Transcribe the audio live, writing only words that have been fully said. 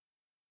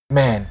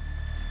man,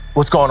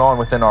 what's going on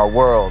within our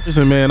world.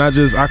 Listen, man,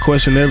 I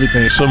question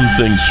everything. Some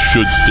things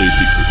should stay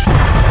secret.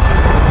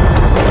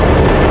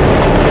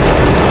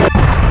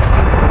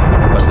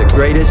 But the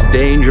greatest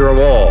danger of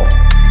all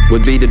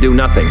would be to do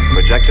nothing.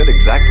 Projected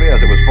exactly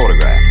as it was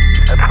photographed.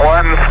 It's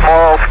one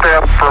small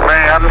step for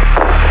man,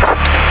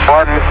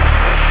 one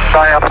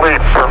giant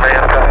leap for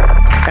mankind.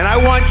 And I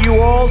want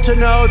you all to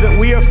know that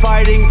we are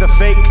fighting the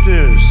fake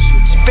news.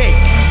 It's fake,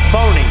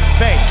 phony,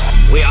 fake.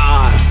 We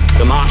are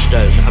the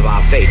masters of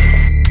our fate.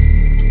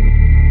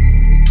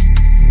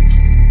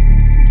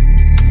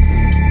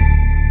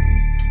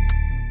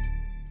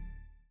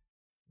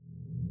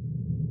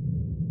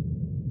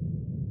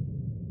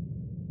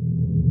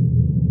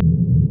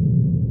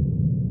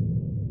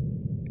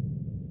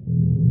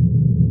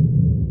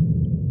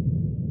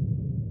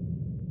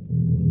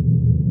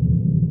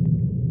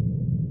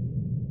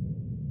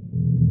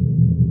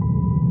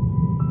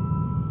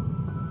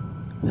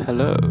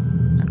 Hello,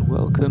 and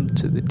welcome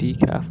to the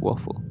Decaf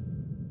Waffle.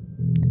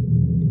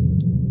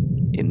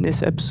 In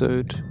this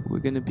episode, we're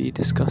going to be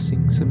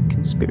discussing some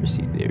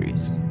conspiracy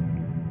theories.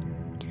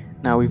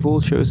 Now, we've all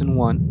chosen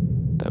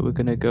one that we're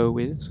going to go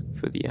with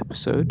for the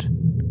episode,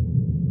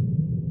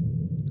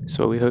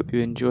 so we hope you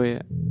enjoy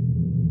it.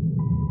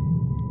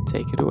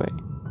 Take it away.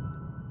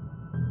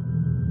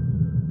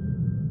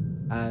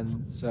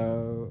 And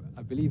so,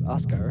 I believe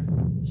Oscar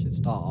should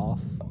start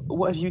off.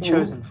 What have you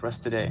chosen for us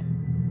today?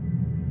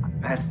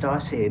 I have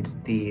started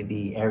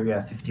the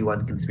Area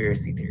 51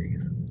 conspiracy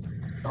theories.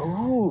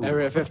 Oh,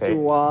 Area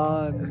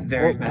 51.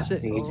 Very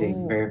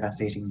fascinating, very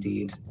fascinating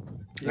indeed.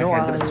 Okay,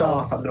 I'm going to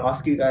start off. I'm going to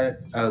ask you guys.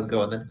 Oh,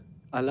 go on then.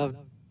 I love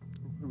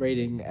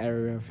raiding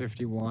Area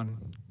 51.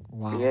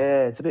 Wow.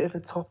 Yeah, it's a bit of a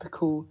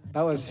topical.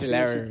 That was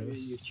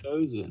hilarious. You've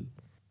chosen.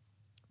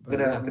 I'm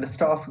going to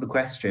start off with a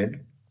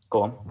question.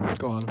 Go on.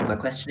 Go on. My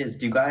question is: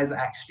 do you guys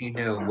actually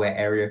know where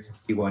Area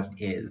 51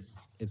 is?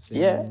 It's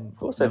in of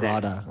course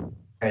Nevada.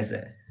 Where is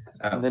it?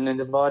 And then in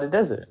the Nevada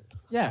desert.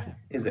 Yeah.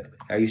 Is it?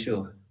 Are you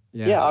sure?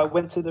 Yeah, I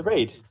went to the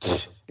raid.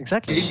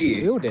 Exactly. Did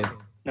you? We all did.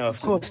 No, of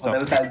course There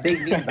not. was that big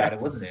meme about it,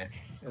 wasn't it?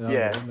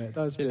 That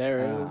was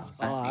hilarious.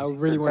 I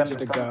really wanted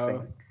to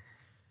go.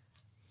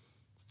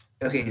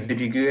 Okay, so did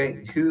you go?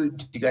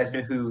 Do you guys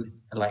know who,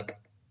 like,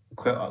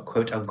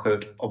 quote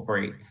unquote,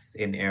 operates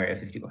in Area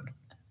 51?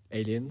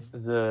 Aliens?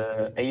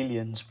 The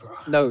aliens, bro.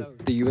 No,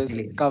 the US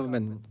Aliens.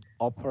 government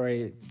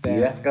operate there.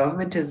 The US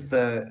government is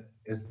the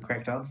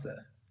correct answer.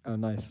 Oh,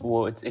 nice.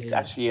 Well, it's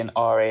actually an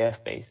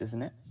RAF base,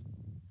 isn't it?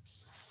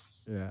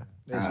 Yeah.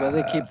 It's where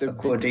they keep the big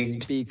according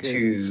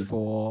speakers to-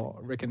 for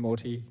Rick and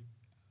Morty.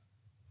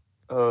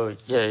 Oh,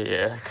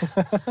 yeah.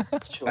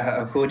 Sure.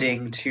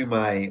 According to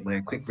my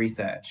quick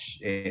research,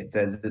 it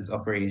says it's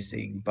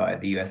operating by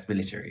the US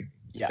military.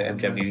 Yeah. So I'm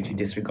going to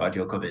disregard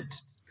your comment.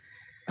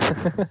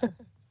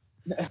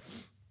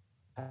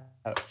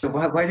 So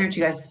why don't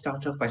you guys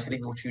start off by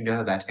telling me what you know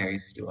about Area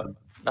 51?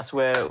 That's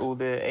where all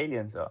the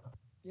aliens are.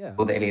 Yeah.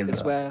 All the aliens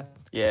It's are. where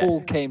Yeah.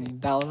 Paul came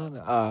down on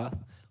Earth,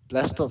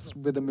 blessed us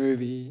with a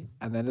movie,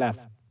 and then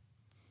left.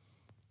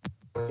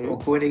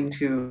 According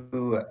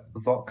to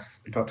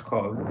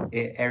Vox.com,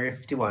 Area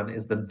 51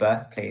 is the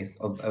birthplace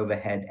of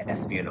overhead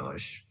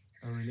espionage.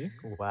 Oh, really?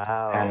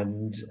 Wow.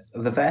 And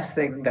the first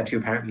thing that you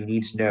apparently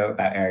need to know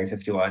about Area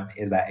 51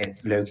 is that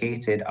it's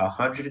located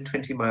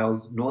 120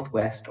 miles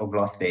northwest of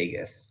Las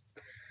Vegas.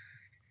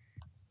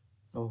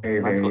 Oh,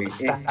 Very, man's got very the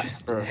stats,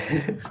 interesting. bro.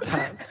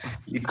 Stats.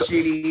 You He's got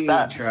the truly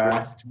stats, bro.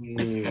 trust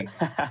me.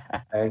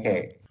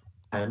 Okay.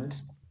 And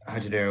I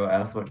don't know what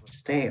else much to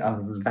say other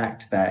than the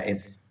fact that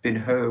it's been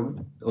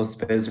home, or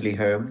supposedly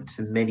home,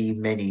 to many,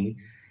 many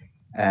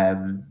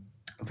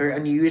very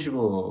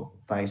unusual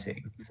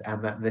sightings,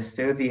 and that the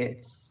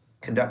Soviets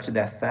conducted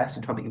their first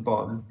atomic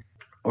bomb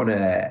on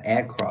an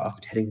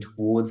aircraft heading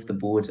towards the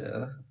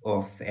border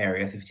of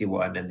Area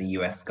 51 and the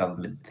US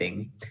government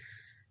thing.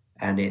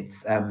 And it's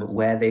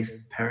where they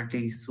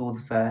apparently saw the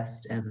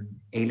first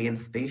alien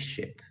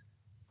spaceship.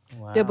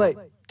 Wow. Yeah, but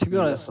to be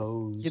honest,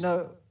 UFOs. you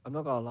know, I'm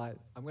not gonna lie.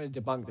 I'm gonna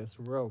debunk this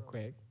real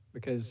quick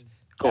because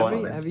Go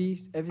on. have you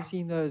ever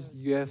seen those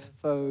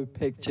UFO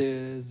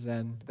pictures?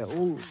 And they're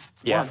all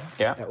Yeah,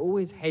 yeah. They're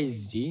always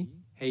hazy.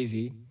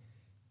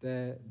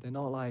 They're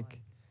not like,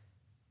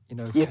 you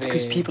know. Yeah, clear.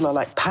 because people are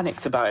like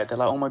panicked about it. They're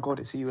like, oh my god,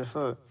 it's a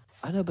UFO.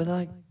 I know, but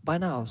like by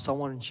now,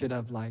 someone should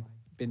have like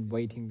been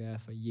waiting there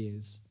for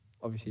years.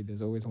 Obviously,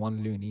 there's always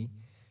one loony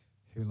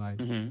who like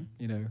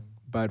you know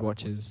bird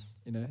watches.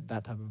 You know,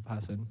 that type of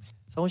person.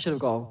 Someone should have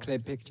got a clear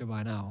picture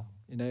by now.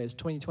 You know, it's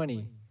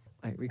 2020.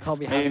 Like we can't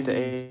be Maybe having the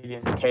these.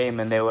 aliens came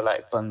and they were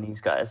like, bun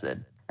these guys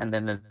then. And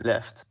then they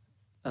left.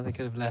 And they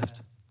could have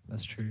left.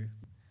 That's true.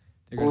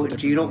 They could Or have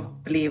do you differently.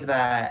 not believe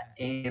that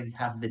aliens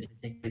have the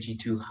technology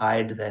to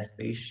hide their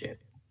spaceship?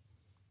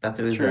 That's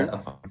always True.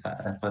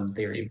 a fun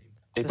theory.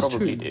 They That's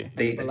probably true. do.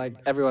 They, But like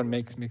everyone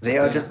makes they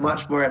are just mistakes.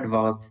 much more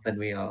advanced than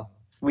we are.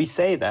 We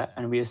say that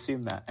and we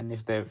assume that. And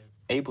if they're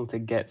able to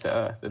get to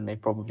Earth, then they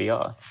probably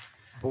are.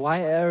 But why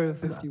Area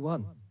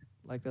 51?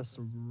 Like that's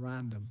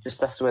Just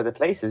that's where the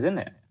place is, isn't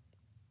it?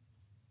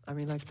 I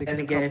mean, like they And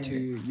could come again- to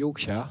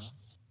Yorkshire.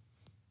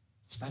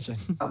 Imagine.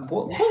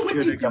 What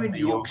would you do in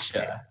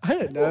Yorkshire? I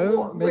don't know.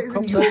 What Make is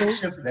crop in circles.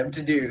 Yorkshire for them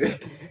to do?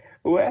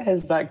 Where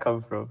has that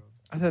come from?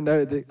 I don't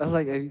know. That's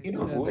like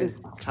what the is-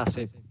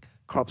 classic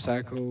crop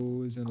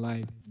circles and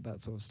like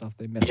that sort of stuff.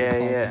 They mess with Yeah,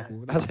 farm yeah.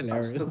 people. That's The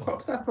hilarious.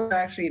 crop circles are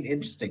actually an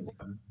interesting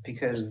one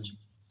because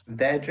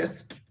they're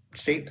just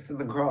shapes in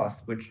the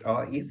grass which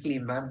are easily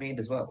man-made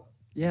as well.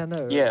 Yeah,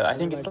 no. Yeah, I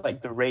think it's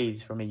like the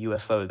rays from a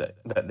UFO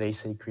that they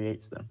say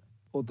creates them.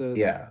 or the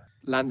Yeah.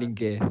 landing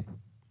gear.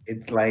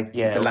 It's like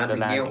Yeah, the or the landing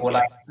gear landing or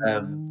gear.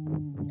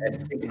 like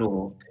a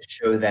signal to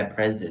show their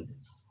presence.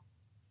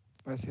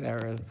 That's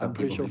hilarious. Some I'm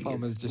pretty people sure do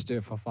farmers just do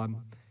it for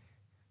fun.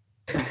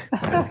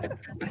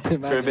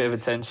 For a bit of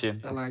attention.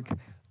 They're like,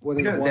 well,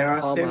 You there's know, one there are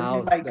so farmer many,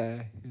 out like-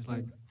 there who's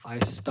like, I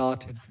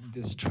started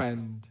this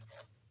trend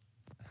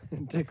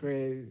to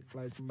create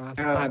like mass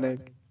Yeah.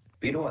 panic.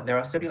 But you know what? There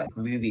are so many like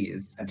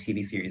movies and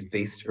TV series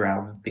based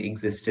around the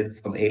existence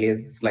of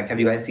aliens. Like, have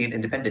you guys seen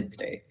Independence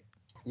Day?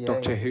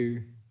 Doctor Who.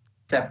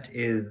 Concept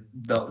is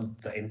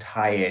the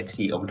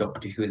entirety of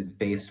Doctor Who is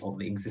based on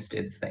the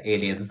existence that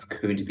aliens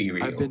could be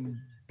real. I've been And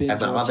binge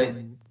the other-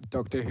 watching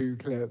Doctor Who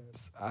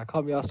clips. I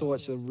can't be asked to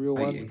watch the real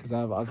Are ones you? because I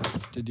have other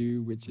stuff to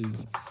do, which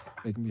is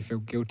making me feel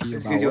guilty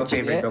about Who's your watching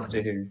favorite it.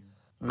 Doctor Who?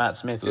 Matt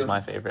Smith was my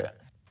favorite.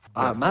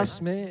 Matt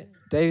Smith,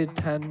 David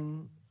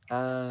Tennant,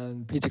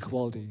 and Peter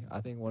Capaldi.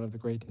 I think one of the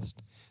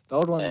greatest. The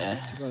old ones,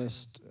 to be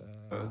honest,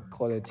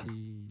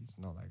 quality is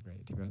not that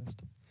great. To be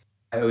honest.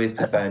 I always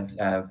preferred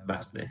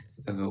Matt Smith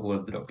over all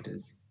of the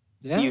Doctors.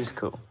 Yeah, He was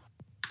cool.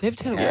 David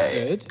Tennant was Yeah.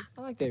 good.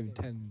 I like David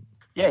Tennant.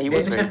 Yeah, he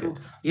was David very Tennant,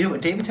 good. you know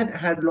what? David Tennant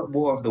had a lot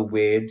more of the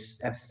weird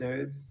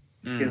episodes.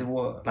 His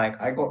what? Like,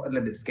 I got a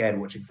little bit scared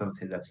watching some of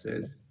his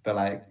episodes, but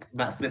like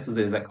Matt Smith was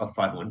always like a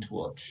fun one to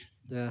watch.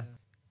 Yeah,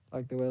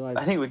 like they were like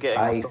I think we're getting.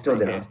 I off still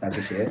topic don't here.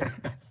 establish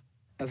it.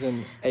 as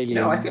in aliens.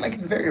 No, I feel like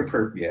it's very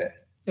appropriate.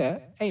 yeah,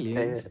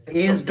 aliens.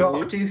 Is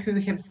Doctor Who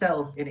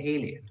himself an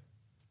alien?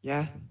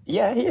 Yeah,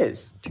 Yeah, he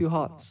is. Two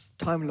Hearts,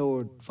 Time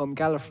Lord from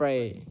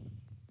Gallifrey.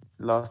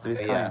 Last of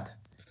his Yeah. kind.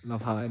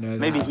 Love how I know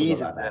Maybe that.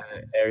 he's about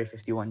at Area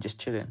 51 just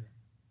chilling.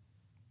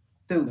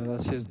 So No,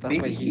 that's his. That's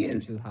where maybe he he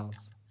keeps is. his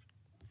house.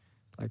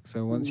 Like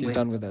so, once he's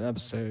done with an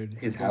episode,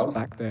 His he goes house?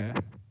 back there.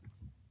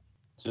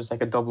 So it's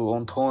like a double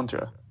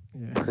entendre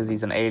Yeah, because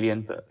he's an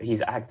alien, but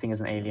he's acting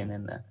as an alien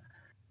in there.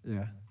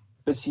 yeah.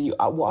 But see,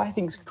 what I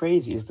think is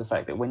crazy is the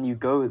fact that when you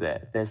go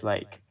there, there's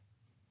like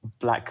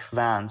black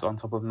vans on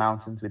top of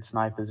mountains with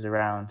snipers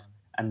around,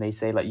 and they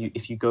say like,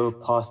 if you go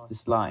past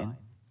this line,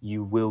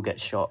 you will get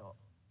shot.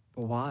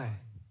 But why?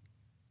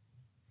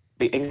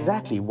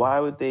 Exactly. Why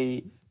would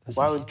they? That's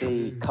Why actually would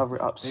they true. cover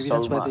it up Maybe so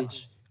that's why they.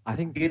 much? I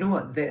think you know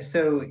what?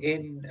 So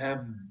in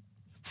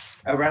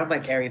around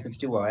like Area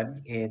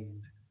 51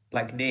 in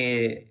like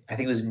near, I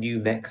think it was New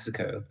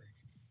Mexico,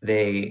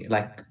 they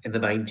like in the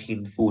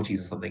 1940s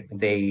or something,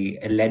 they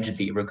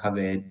allegedly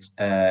recovered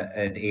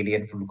an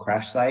alien from a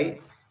crash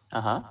site.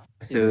 Uh-huh.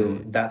 So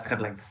that's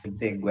kind of like the same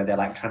thing where they're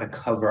like trying to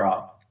cover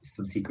up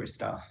some secret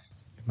stuff.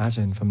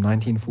 imagine from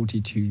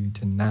 1942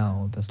 to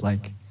now, that's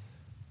like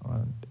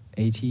around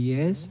 80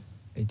 years,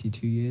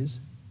 82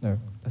 years. No,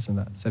 less than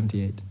that,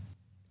 78.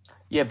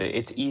 Yeah, but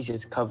it's easier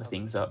to cover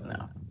things up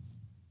now.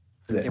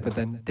 Yeah, but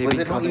then they've Was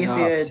been it not covering up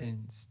easier-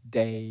 since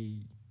day.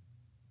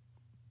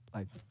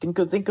 Like Think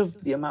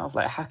of the amount of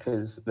like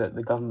hackers that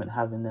the government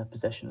have in their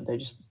possession. They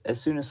just, as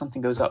soon as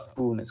something goes up,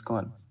 boom, it's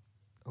gone.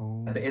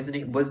 oh, But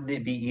wasn't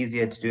it be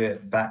easier to do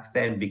it back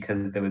then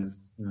because there was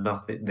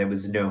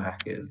no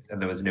hackers and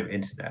there was no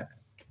internet?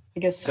 I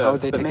guess How so.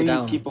 would they But take it maybe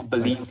down? people Like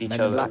believed each Men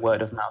in other Black?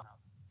 word of mouth.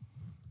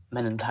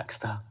 Men in Black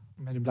style.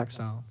 Men in Black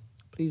style.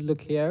 Please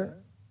look here.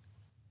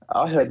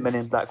 I heard Men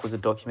in Black was a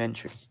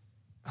documentary.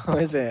 Oh,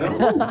 is it?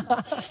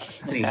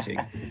 Fascinating.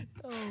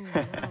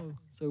 wow.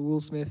 So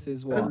Will Smith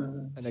is what?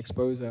 An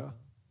exposer.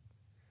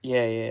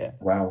 Yeah.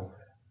 Wow.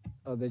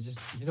 Oh, they just,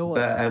 you know what?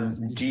 But That's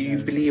me do you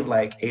hilarious. believe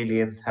like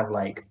aliens have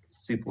like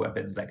super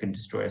weapons that can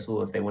destroy us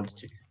all if they wanted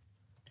to?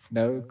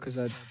 No, because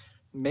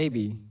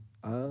maybe.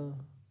 I don't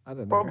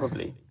know.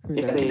 Probably. Who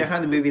If knows? they- You know how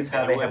in the movies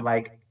how they have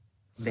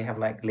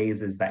like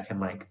lasers that can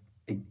like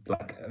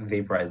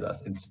vaporize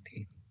us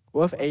instantly.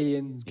 What if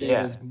aliens gave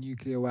Yeah. us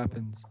nuclear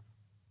weapons?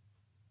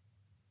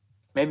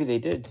 Maybe they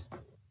did.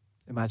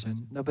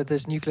 Imagine. No, but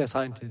there's nuclear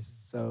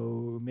scientists,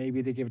 so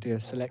maybe they give it to a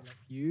select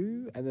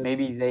few, and then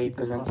Maybe they people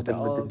presented passed them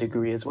it with the on.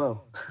 degree as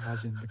well.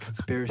 Imagine the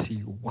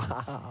conspiracy.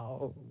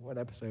 Wow, what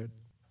episode?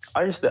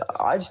 I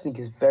just think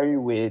it's very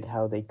weird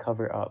how they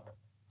cover it up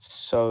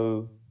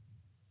so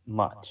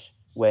much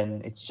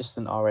when it's just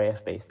an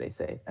RAF base, they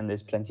say, and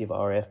there's plenty of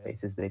RAF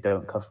bases they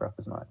don't cover up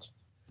as much.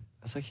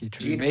 That's actually Do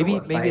true. you know Maybe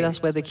what, maybe like-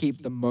 that's where they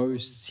keep the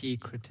most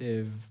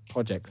secretive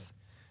projects.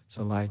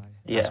 So like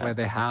that's Yeah. where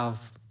they have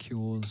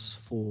cures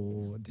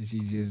for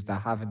diseases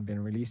that haven't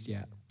been released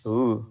yet.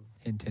 Ooh,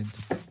 Hint hint.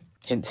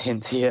 hint,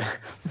 hint here.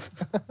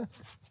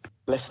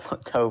 Let's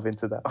not delve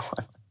into that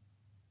one.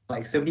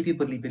 Like so many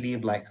people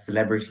believe like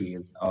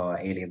celebrities are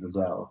aliens as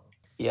well.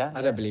 Yeah,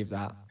 I don't believe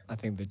that. I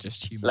think they're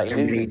just human. like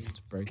Everybody- lizards.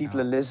 break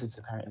People out. are lizards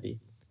apparently.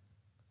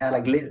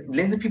 like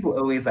lizard people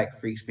always like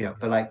freaks me out,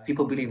 but like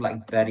people believe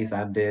like Bernie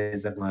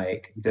Sanders and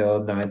like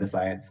Bill Nye the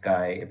Science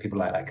Guy and people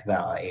like that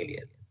are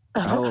aliens.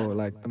 Oh,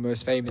 like the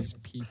most famous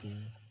people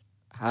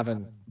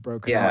haven't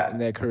broken out in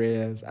their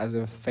careers, as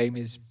if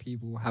famous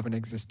people haven't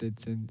existed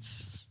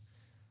since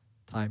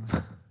time.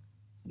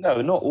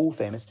 No, not all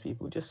famous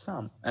people, just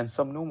some, and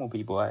some normal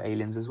people are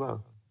aliens as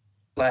well.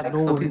 Like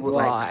some people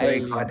like Khloe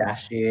aliens.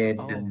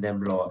 Kardashian and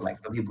them lot. Like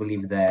some people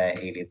believe they're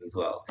aliens as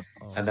well,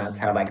 and that's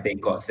how like they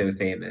got so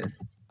famous.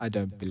 I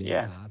don't believe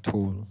that at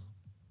all.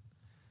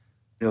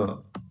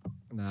 No.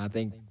 No, I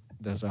think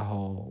there's a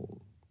whole,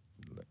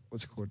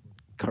 what's it called,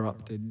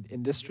 corrupted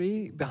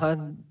industry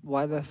behind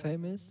why they're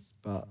famous,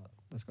 but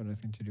that's got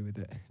nothing to do with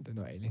it. They're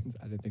not aliens.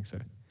 I don't think so.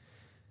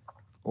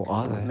 Or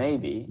are they?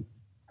 Maybe.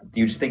 Do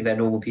you just think they're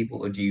normal people,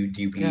 or do you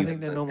believe? Yeah, I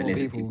think they're normal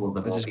lizard people.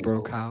 They just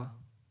broke out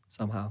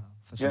somehow.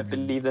 For You some don't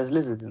reason. believe there's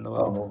lizards in the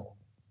world?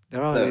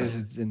 There are No.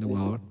 lizards in the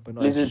world, but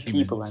not as Lizard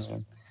humans. people, I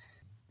mean.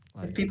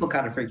 Like, People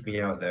kind of freak me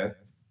out though.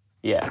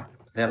 Yeah.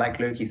 They're like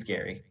low-key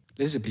scary.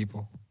 lizard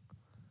people.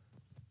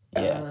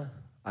 Yeah.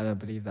 I don't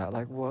believe that.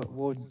 Like, what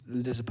would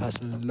lizard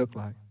person look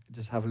like?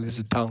 Just have a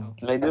lizard tongue.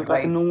 They look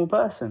like a normal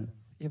person.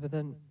 Yeah, but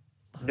then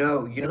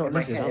No, you they're know, not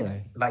lizard, are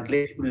they? like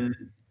literally,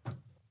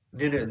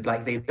 no,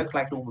 like they look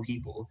like normal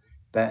people.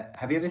 But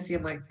have you ever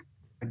seen like,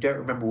 I don't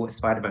remember what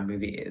Spider-Man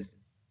movie it is.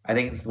 I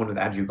think it's the one with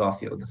Andrew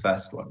Garfield, the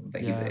first one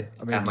that Yeah, he's in.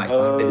 Amazing And like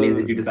Spider-Man. the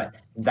lizard dude is like,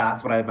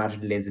 that's what I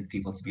imagine lizard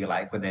people to be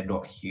like when they're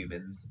not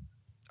humans.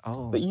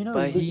 Oh, But you know,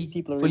 but lizard he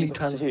people are fully in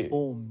Doctor Who.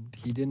 transformed.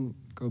 He didn't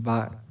go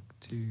back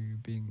to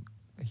being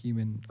a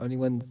human. Only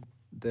when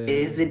the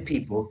Lizard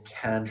people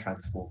can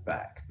transform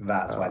back.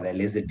 That's why they're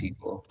lizard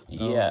people.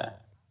 Yeah.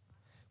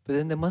 But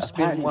then there must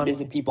be Apparently, one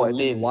lizard people spotted in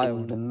live the in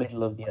wild. the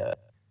middle of the earth.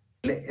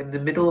 In the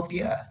middle of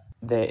the earth.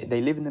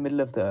 They live in the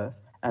middle of the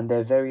earth, and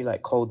they're very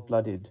like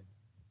cold-blooded,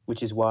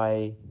 which is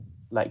why,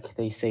 like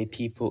they say,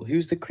 people.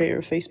 Who's the creator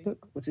of Facebook?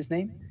 What's his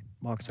name?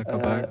 Mark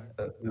Zuckerberg.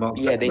 Mark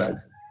Yeah, they Zuckerberg.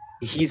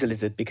 he's a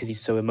lizard because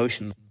he's so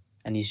emotional,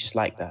 and he's just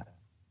like that.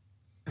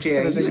 Jay, Yeah,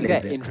 are but then you you a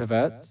get lizard?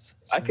 introverts.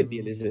 I could be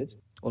a lizard.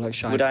 Or like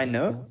shy. Would I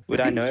know? Would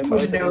I know if I You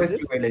was would a know if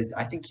lizard? you were a lizard.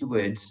 I think you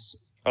would.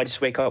 I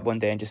just wake up one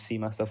day and just see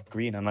myself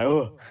green. I'm like,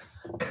 oh,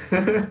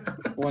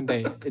 One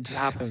day it just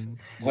happened.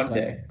 One Just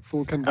like day.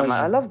 full I'm conversion. like,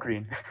 I love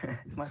green.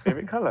 It's my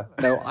favorite color.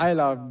 No, I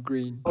love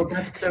green. Oh,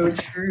 that's so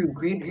true.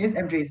 Green is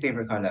MJ's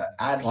favorite color,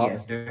 and What? he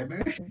has no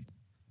emotion.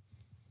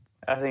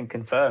 I think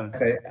confirmed.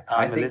 Okay,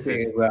 I I'm a think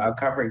lizard. we're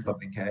uncovering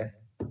something here.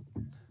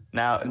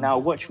 Now,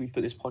 watch we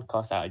put this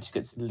podcast out. It just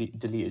gets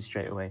deleted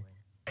straight away.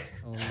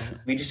 Oh.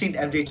 We just need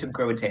MJ to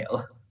grow a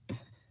tail.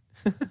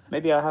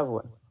 Maybe I have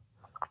one.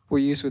 We're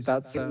used with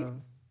that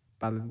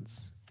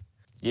balance.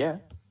 Yeah,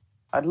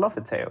 I'd love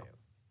a tail.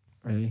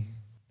 Really?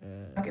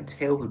 Like a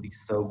tail would be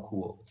so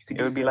cool. You could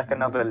It would just- be like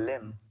another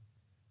limb.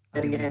 I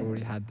Then think we've again,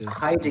 already had this.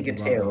 hiding a Would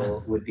you tail rather-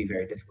 would be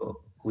very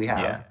difficult. We have.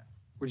 Yeah.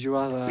 Would you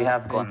rather We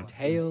have a gone.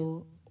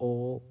 tail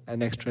or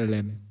an extra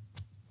limb?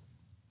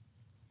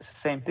 It's the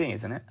same thing,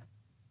 isn't it?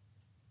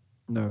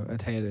 No, a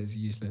tail is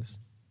useless.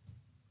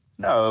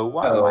 No,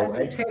 why? Oh, why is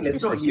a it tail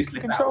is not useless? You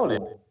useless can at control it.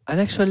 all. An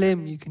extra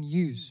limb you can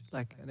use,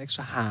 like an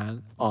extra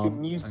hand, You arm.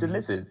 can use the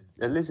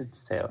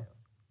lizard's tail.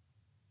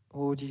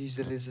 What would you use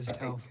the lizard's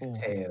tail for?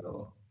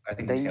 Tail. I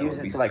think They tail use would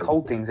it be to like so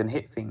hold cool. things and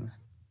hit things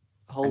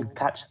Hold. and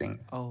catch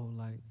things. Oh,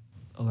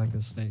 like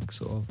a snake,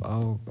 sort of.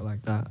 Oh,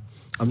 like that.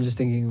 I'm just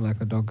thinking like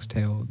a dog's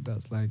tail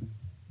that's like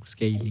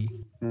scaly.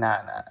 Nah.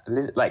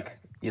 Like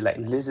you like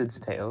lizards'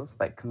 tails,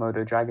 like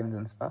Komodo dragons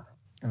and stuff.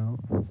 Oh.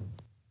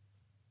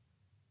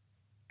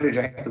 Komodo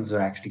dragons are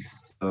actually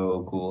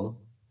so cool.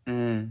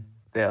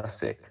 They are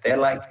sick. They're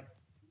like,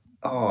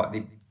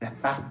 they're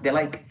fast. They're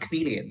like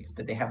chameleons,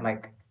 but they have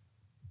like,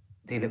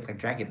 they look like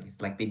dragons,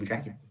 like baby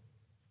dragons.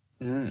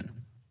 Mm.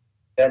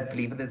 Guys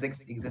believe in the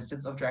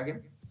existence of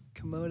dragons?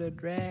 Komodo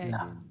dragon.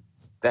 No,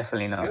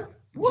 definitely not.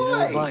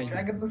 Why? Vine?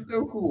 Dragons are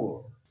so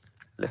cool.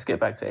 Let's get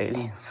back to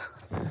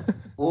aliens.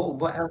 Well,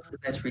 what else is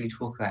there to really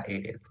talk about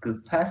aliens?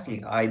 Because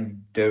personally, I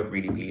don't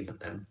really believe in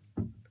them.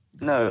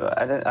 No,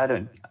 I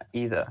don't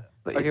either.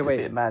 But Okay, it's wait.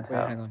 a bit mad Wait,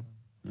 how. hang on.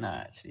 No,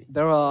 actually.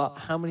 There are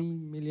how many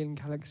million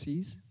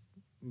galaxies?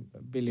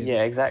 Billions.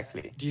 Yeah,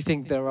 exactly. Do you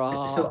think there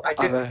are So I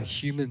don't- other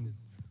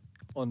humans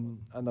on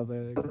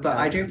another But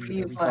I don't galaxy that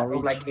believe we can't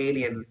reach? like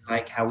aliens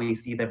like how we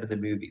see them in the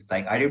movies.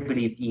 Like I don't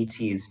believe ET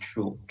is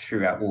true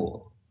at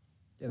all.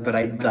 Yeah, But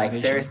that's like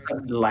there is imagination.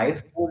 some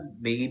life form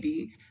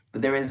maybe,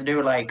 but there is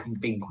no like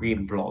big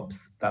green blobs.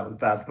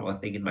 That's not a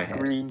thing in my head.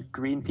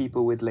 Green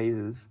people with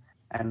lasers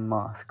and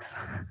masks.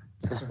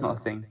 That's not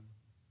a thing.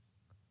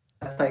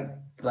 That's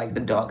like the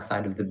dark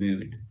side of the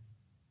moon.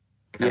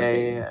 kind of Yeah,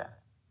 thing. yeah.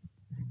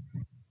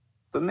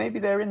 But maybe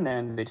they're in there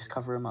and they just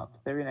cover them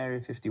up. They're in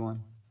Area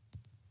 51.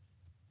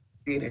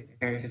 In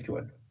Area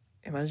 51.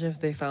 Imagine if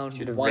they found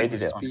Should have one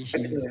rated it on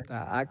species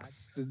that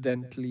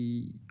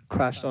accidentally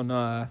crashed on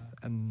Earth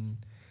and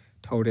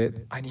told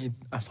it, I need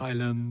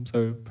asylum,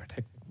 so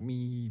protect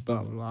me,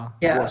 blah, blah, blah.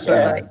 Yeah, What's but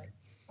that?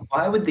 like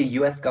Why would the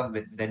US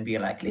government then be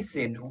like,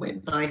 listen,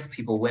 we're nice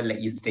people, we'll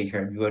let you stay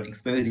here and we won't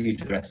expose you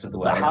to the rest of the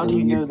world? But how do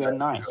you know they're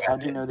nice? How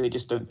do you know they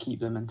just don't keep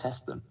them and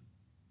test them?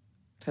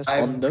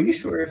 I'm pretty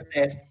sure if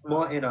they're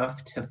smart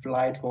enough to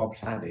fly to our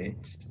planet,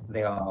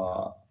 they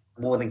are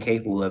more than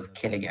capable of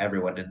killing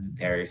everyone in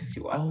Area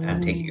 51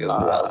 and taking over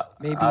the world.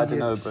 Maybe I don't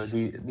know, bro.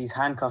 These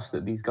handcuffs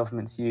that these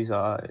governments use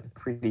are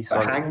pretty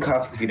solid.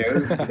 Handcuffs,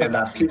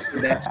 that piece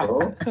of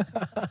metal.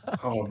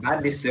 Oh,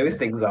 madness, those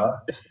things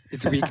are.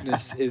 Its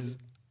weakness is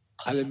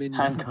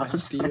aluminium handcuffs.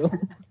 and steel.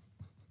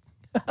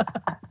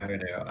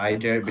 I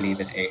don't believe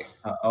in it.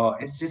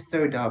 It's just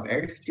so dumb.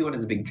 Area 51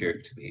 is a big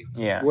joke to me.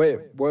 Yeah. Wait,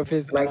 what if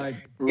it's like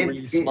really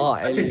it's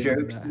smart such a alien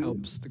joke that to me.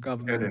 helps the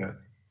government No.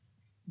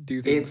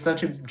 do things? It's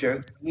such a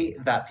joke to me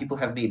that people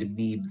have made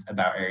memes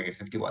about Area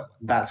 51.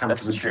 That's how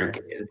much of a joke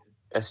it is.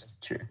 That's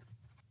true.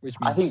 Which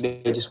I think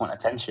they just want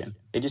attention.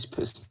 They just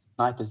put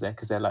snipers there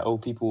because they're like, oh,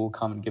 people will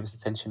come and give us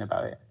attention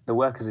about it. The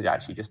workers are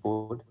actually just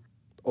bored.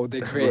 Or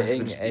they're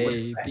creating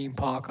a theme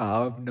park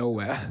out of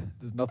nowhere.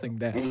 There's nothing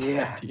there. It's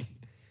empty.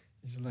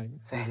 It's just like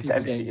It's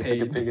empty. It's like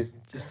the biggest.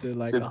 Just to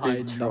like it's a big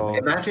hide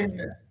troll.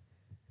 nothing.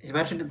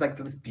 Imagine it's like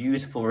this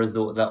beautiful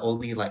resort that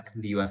only like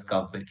the US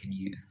government can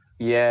use.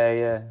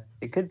 Yeah.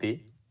 It could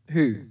be.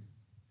 Who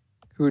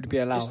would be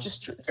allowed?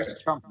 Just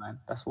Trump, man.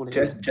 That's all it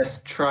is.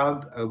 Just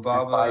Trump,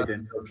 Obama,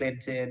 Bill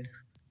Clinton,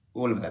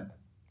 all of them.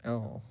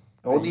 Oh.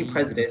 All the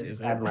presidents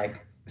and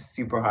like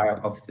super high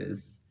up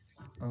officers.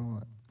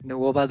 Oh. No,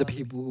 what about the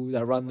people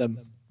that run them?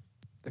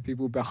 The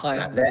people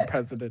behind the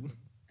president.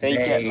 They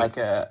get like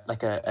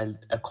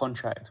a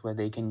contract where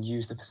they can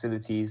use the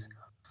facilities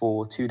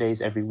for 2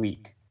 days every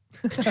week,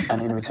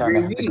 and in return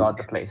they have to guard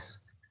the place.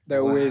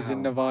 They're always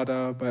in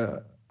Nevada,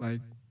 but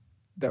like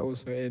they're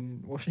also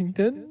in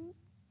Washington.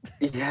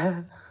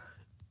 Yeah.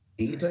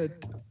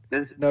 But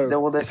it's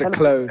a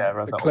clone.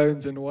 The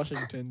clone's in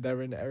Washington.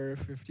 They're in Area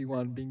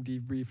 51 being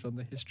debriefed on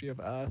the history of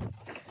Earth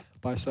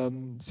by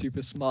some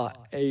super smart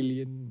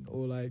alien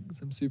or like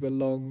some super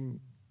long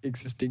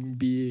existing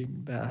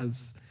being that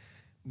has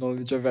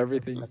knowledge of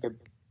everything. Like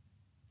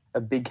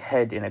a big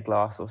head in a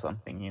glass or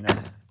something, you know?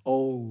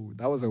 Oh,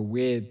 that was a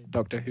weird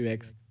Doctor Who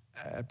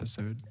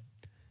episode.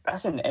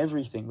 That's in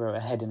everything, bro. A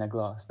head in a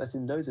glass. That's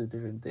in loads of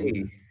different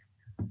things.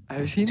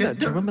 Have you seen that?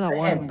 Do you remember that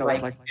one that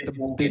was like the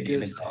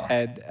biggest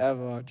head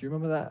ever? Do you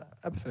remember that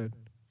episode?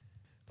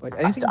 Like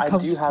anything I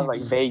comes do to have TV.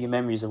 like vague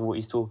memories of what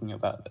he's talking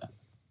about there.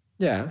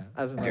 Yeah,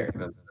 as in like,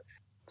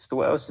 So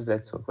what else is there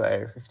to talk about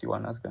Area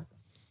 51, Asger?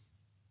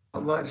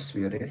 Not much, to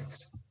be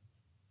honest.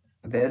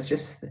 There's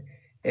just,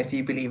 if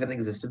you believe in the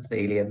existence of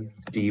aliens,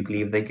 do you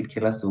believe they could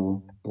kill us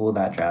all? All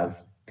that jazz.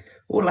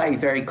 All like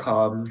very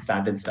calm,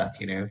 standard stuff,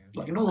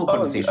 like normal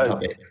conversation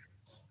topics.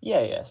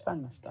 Yeah,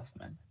 standard stuff,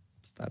 man.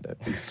 Standard.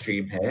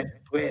 Extreme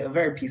here. We're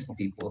very peaceful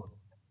people.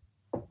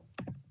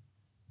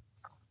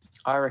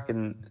 I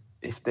reckon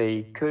if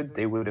they could,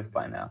 they would have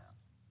by now.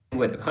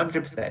 Would have,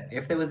 100%.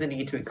 If there was a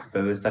need to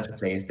expose such a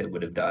place, it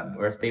would have done.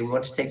 Or if they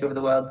want to take over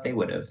the world, they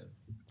would have.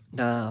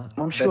 Nah,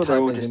 I'm sure their they're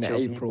time all is just in chill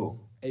April.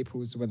 people.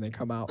 April's when they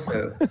come out.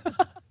 So,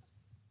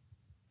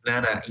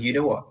 Nah, you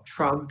know what?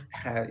 Trump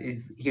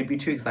he'd be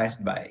too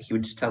excited by it. He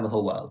would just tell the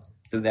whole world.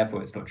 So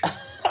therefore, it's not true.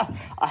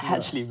 I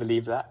actually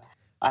believe that.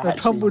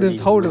 Trump would have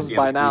told us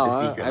by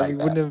now, and we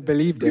wouldn't have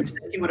believed him.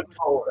 He would have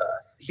told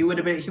us. He would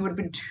have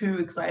been too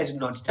excited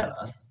not to tell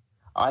us.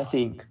 I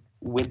think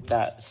with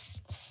that,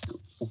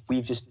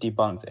 we've just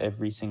debunked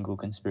every single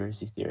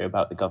conspiracy theory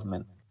about the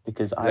government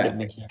because I don't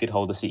think he could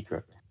hold a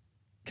secret.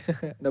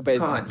 No, but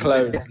it's his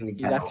clone.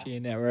 He's actually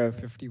in Area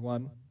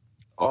 51.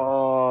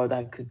 Oh,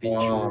 that could be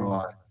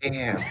true.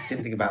 Damn,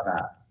 didn't think about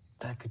that.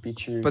 That could be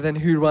true. But then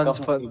who runs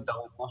for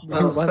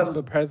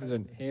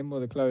president? Him or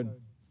the clone?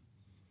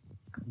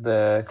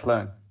 The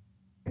clone.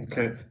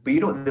 But you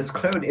know, this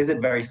clone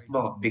isn't very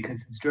smart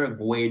because it's drawing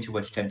way too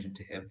much attention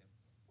to him.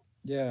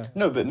 Yeah.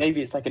 No, but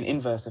maybe it's like an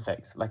inverse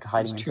effect, like a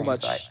hiding It's in too plain much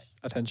sight.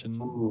 attention.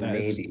 Ooh, that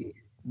it's maybe.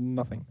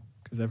 nothing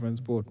because everyone's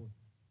bored.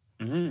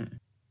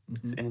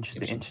 It's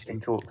interesting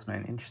talks,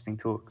 man. Interesting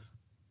talks.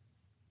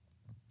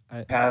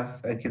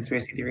 Have a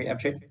conspiracy theory,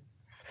 Abshid?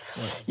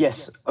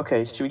 Yes.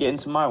 Okay. Should we get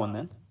into my one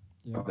then?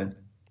 Yeah.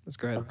 Let's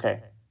go ahead.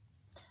 Okay.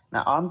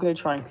 Now I'm going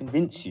to try and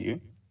convince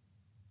you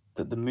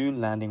that the moon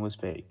landing was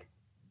fake.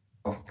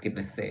 Oh, for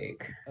goodness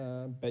sake.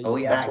 But Oh,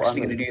 yeah, That's what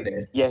actually I'm going to do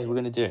this. Yeah, we're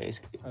going to do it.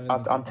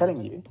 I'm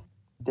telling you,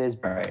 there's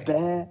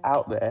bare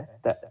out there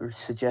that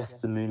suggests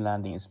the moon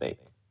landing is fake.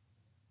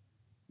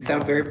 You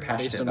sound very based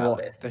passionate on about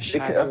what this. the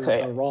shadows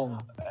okay. are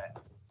wrong.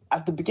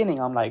 At the beginning,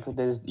 I'm like,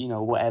 there's,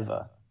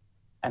 whatever.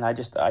 And I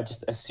just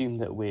assumed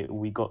that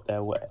we got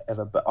there,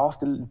 whatever. But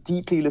after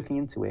deeply looking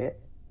into it,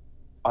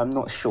 I'm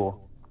not sure.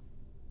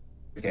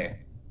 Okay.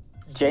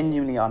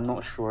 Genuinely, I'm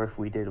not sure if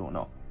we did or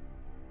not.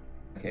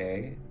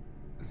 Okay.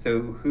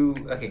 So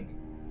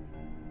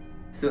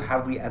So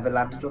have we ever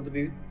landed on the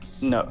moon?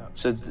 No.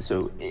 So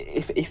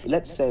if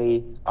let's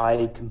say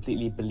I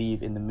completely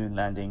believe in the moon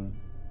landing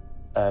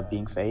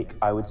being fake,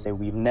 I would say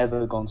we've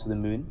never gone to the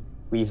moon.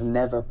 We've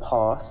never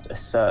passed a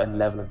certain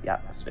level of the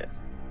atmosphere.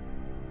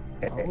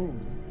 Okay. Oh.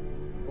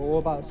 What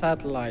about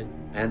satellites?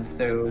 And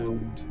so,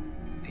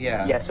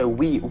 yeah. Yeah, so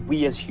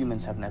we as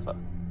humans have never,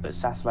 but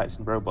satellites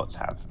and robots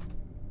have.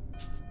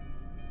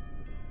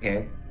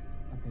 Okay.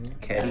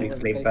 Can you And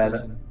explain space further?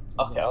 station.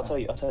 Okay,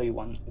 I'll tell you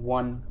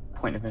one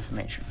point of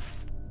information.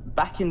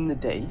 Back in the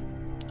day,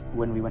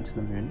 when we went to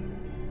the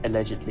moon,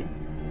 allegedly,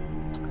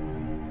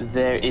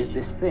 there is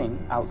this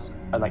thing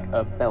like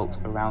a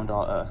belt around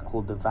our Earth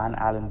called the Van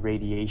Allen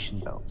radiation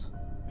belt.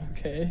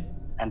 Okay.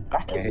 And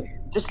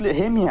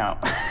hear me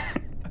out.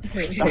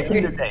 Back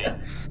in the day,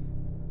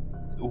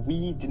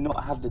 we did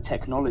not have the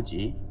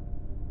technology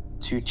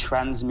to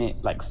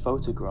transmit like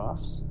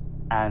photographs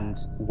and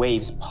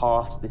waves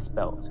past this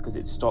belt because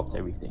it stopped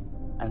everything.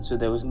 And so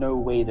there was no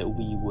way that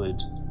we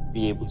would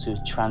be able to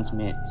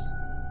transmit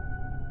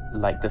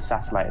like the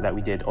satellite that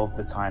we did of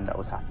the time that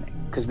was happening.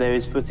 Because there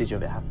is footage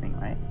of it happening,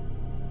 right?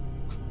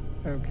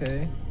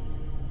 Okay.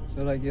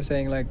 So like you're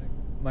saying like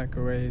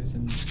microwaves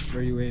and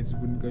radio waves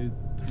wouldn't go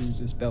through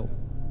this belt.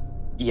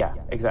 Yeah,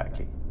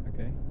 exactly.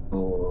 Okay.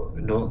 Or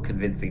not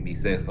convincing me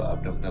so far,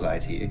 I'm not gonna lie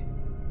to you.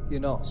 You're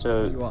not.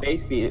 So you are.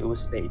 basically it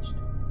was staged.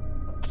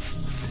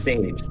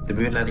 Staged. The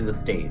moon landing was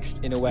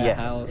staged. In a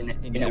warehouse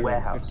Yes, in a Area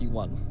warehouse.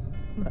 51.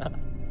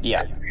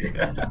 Yeah.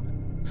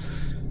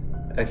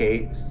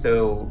 Okay,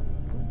 so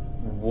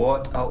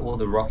what are all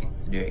the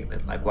rockets doing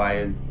then? Like, why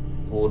is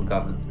all the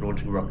governments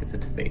launching rockets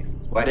into space?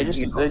 Why They're did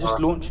just Elon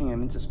launching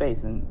them into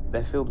space and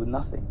they're filled with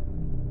nothing.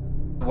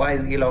 Why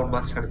is Elon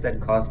Musk trying to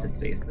send cars to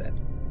space then?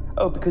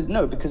 Oh, because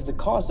the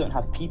cars don't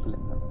have people in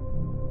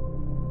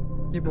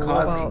them. Yeah, but what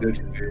Cars about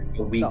can go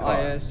to a weak the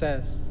car.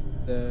 ISS,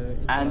 the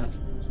And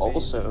International Space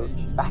also,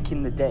 Station? back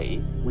in the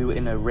day, we were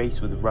in a race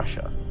with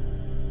Russia.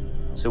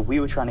 So we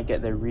were trying to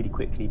get there really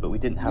quickly, but we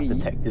didn't have the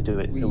tech to do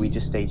it, so we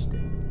just staged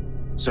it.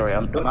 Sorry,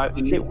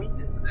 is it we?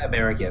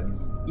 Americans.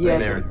 Yeah,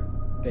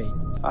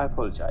 Americans. I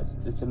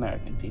apologize. It's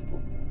American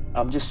people.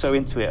 I'm just so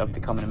into it, I've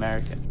become an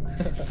American.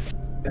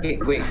 Okay,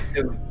 wait,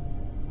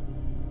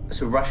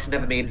 so Russia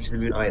never made it to the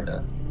moon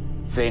either?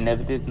 They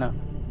never did, no.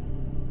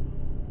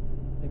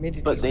 They made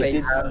it But to they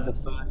space.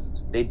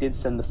 did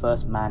send the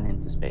first man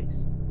into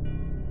space.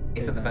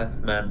 They sent the first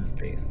man into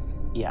space.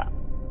 Yeah.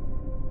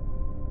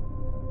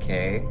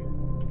 Okay.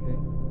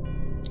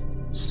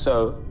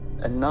 So,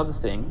 another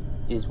thing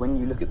is when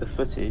you look at the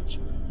footage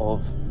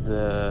of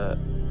the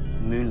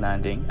moon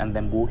landing and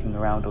then walking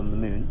around on the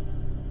moon,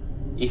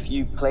 if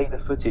you play the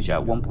footage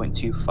at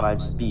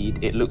 1.25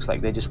 speed, it looks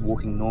like they're just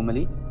walking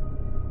normally.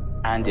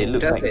 And it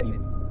looks like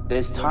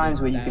there's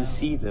times where you can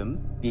see them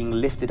being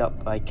lifted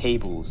up by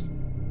cables.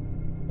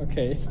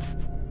 Okay.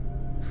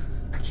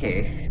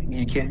 Okay,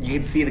 you can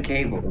see the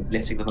cables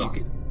lifting them up.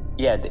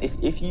 Yeah,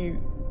 if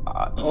you...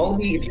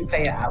 Only if you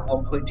play it at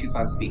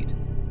 1.25 speed.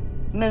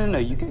 No,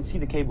 you can see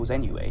the cables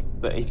anyway,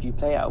 but if you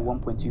play at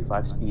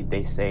 1.25 speed,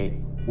 they say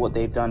what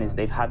they've done is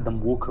they've had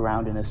them walk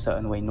around in a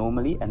certain way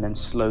normally and then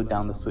slowed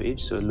down the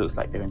footage so it looks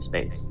like they're in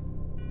space.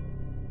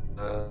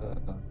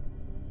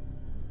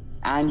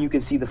 And you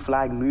can see the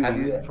flag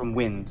moving from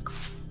wind.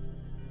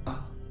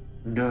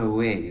 No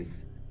ways.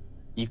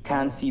 You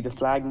can see the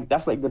flag,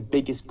 that's like the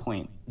biggest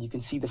point. You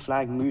can see the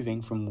flag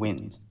moving from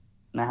wind.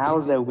 Now, how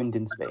is there wind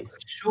in space?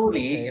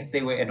 Surely, if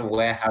they were in a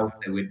warehouse,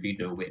 there would be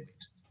no wind.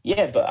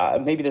 Yeah,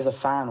 but maybe there's a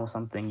fan or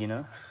something, you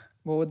know?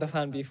 What would the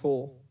fan be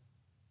for?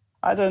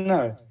 I don't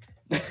know.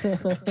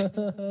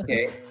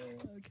 Okay.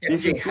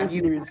 Have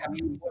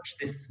you watched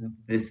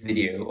this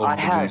video? I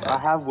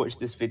have watched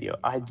this video.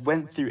 I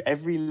went through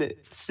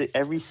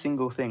every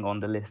single thing on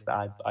the list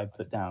that I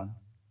put down.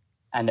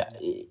 And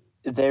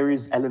there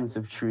is elements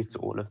of truth to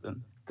all of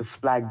them. The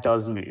flag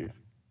does move.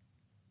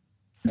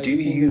 Do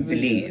you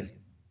believe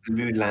the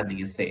moon landing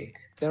is fake?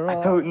 I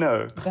don't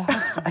know. There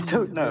has to be I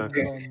don't know.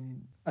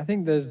 I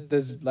think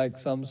there's like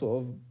some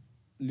sort of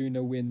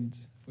lunar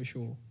wind for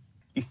sure.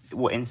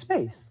 What, in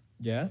space?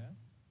 Yeah.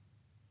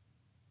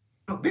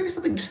 Maybe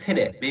something just hit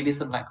it. Maybe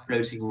some like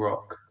floating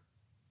rock.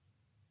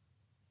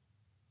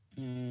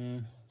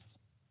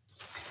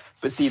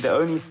 But see, the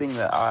only thing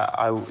that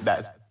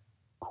that's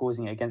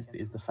causing it against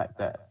it is the fact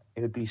that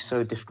it would be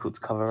so difficult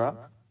to cover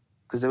up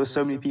because there were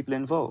so many people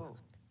involved.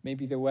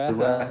 Maybe the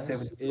warehouse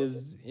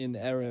is in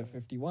Area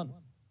 51.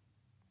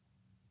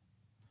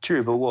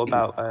 True, but what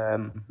about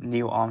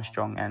Neil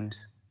Armstrong and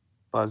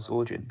Buzz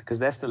Aldrin? Because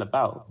they're still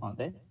about, aren't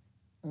they?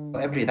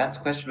 Well, MJ, that's a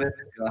question I'm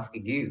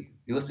asking you.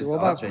 What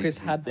about Chris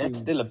Hadfield? They're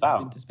still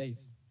about. Into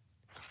space.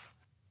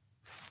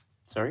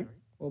 Sorry?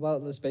 What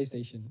about the space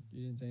station?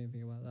 You didn't say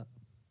anything about that.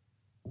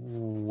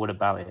 What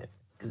about it?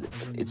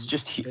 It's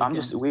just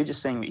we're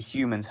just saying that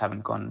humans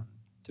haven't gone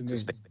to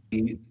space.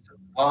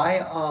 Why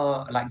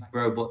are like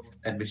robots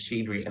and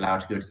machinery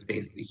allowed to go to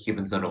space, but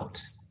humans are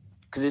not?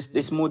 Because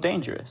it's more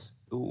dangerous.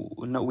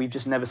 No, we've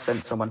just never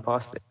sent someone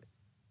past it.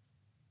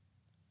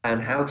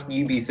 And how can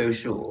you be so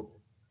sure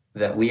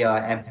that we are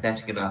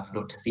empathetic enough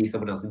not to see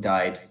someone else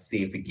die to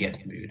see if we can get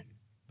to the moon?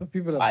 But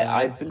people are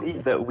I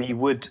believe that we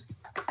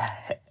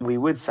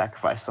would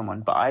sacrifice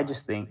someone, but I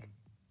just think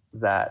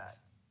that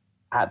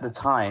at the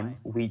time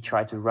we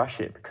tried to rush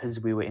it because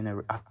we were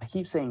I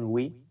keep saying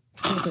we.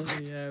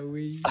 Yeah,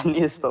 we. I need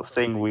to stop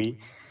saying we.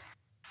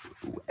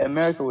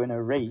 America were in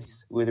a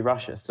race with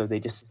Russia, so they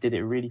just did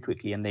it really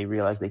quickly, and they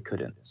realized they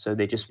couldn't, so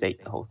they just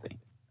faked the whole thing.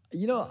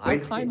 You know, I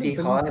kind of believe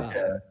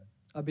that.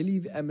 I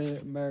believe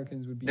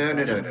Americans would be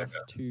rash enough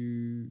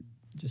to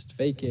just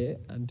fake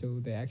it until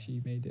they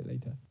actually made it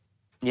later.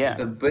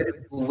 Yeah. But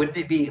wouldn't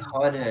it be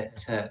harder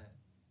to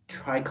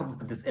try and come up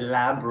with this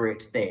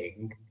elaborate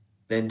thing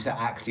than to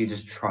actually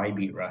just try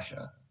beat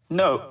Russia?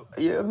 No,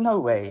 no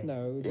way.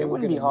 No, it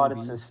wouldn't be harder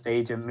to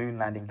stage a moon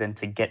landing than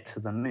to get to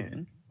the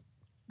moon.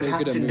 You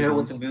have to know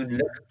what the moon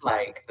looks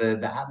like,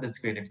 the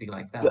atmosphere and everything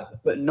like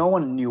that. But no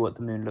one knew what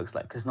the moon looks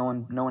like because no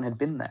one had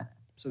been there.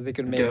 So they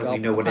could make up we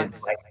know what facts.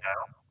 it's like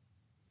now?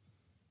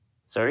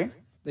 Sorry?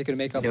 They could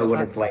make up know what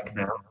facts. it's like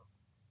now?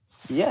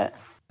 Yeah.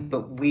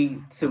 But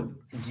so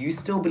do you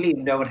still believe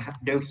no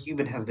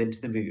human has been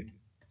to the moon?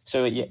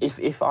 So yeah,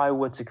 if I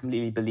were to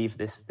completely believe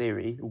this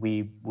theory,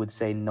 we would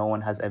say no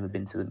one has ever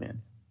been to the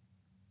moon.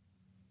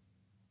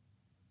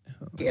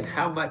 Okay, and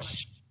how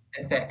much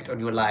effect on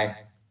your life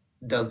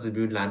does the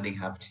moon landing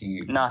have to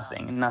you?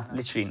 Nothing,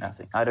 literally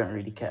nothing. I don't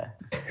really care,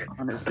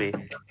 honestly.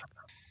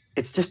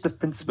 It's just the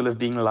principle of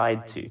being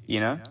lied to, you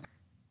know?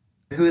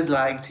 Who is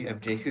lying to you,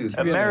 MJ? Who?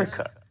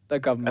 America. The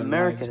government.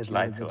 America has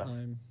lied to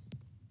us.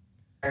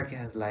 America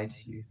has lied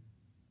to you.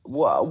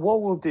 What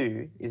we'll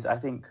do is, I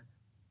think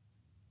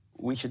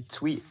we should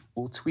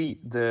we'll tweet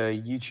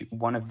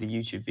one of the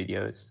YouTube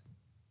videos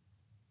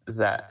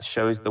that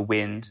shows the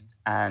wind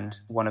and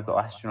one of the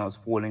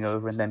astronauts falling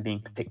over and then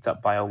being picked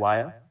up by a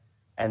wire,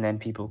 and then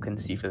people can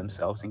see for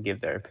themselves and give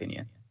their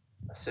opinion.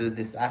 So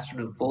this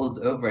astronaut falls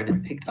over and is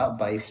picked up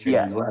by a string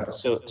as well.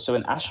 So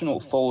an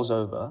astronaut falls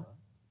over,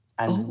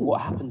 and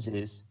what happens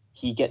is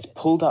he gets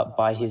pulled up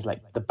by his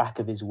the back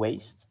of his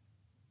waist,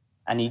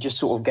 and he just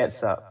sort of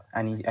gets up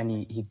and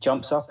he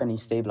jumps up and he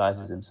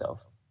stabilizes himself.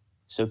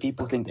 So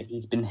people think that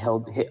he's been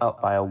hit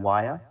up by a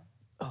wire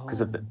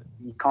because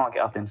he can't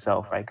get up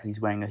himself, right? Because he's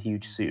wearing a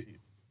huge suit.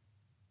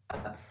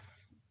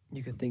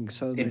 You could think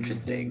so many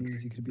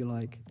things. You could be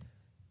like,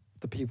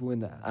 the people in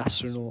the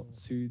astronaut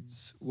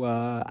suits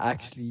were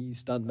actually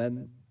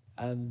stuntmen,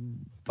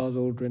 and Buzz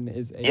Aldrin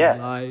is a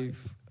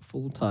live,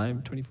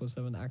 full-time,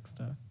 24/7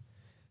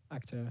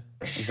 actor.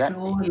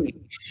 Exactly.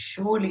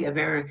 Surely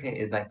America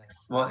is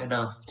smart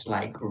enough to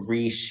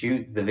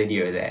reshoot the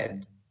video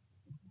then,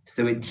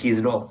 so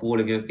he's not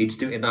falling over. They just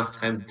do it enough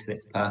times until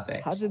it's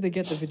perfect. How did they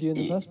get the video in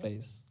the first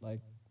place?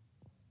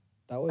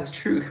 That was That's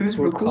true. Who's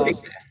recording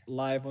this?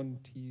 Live on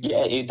TV.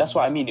 Yeah, that's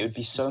what I mean. It would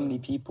be so many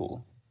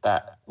people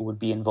that would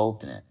be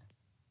involved in it.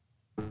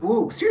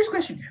 Whoa, serious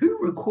question. Who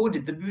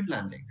recorded the moon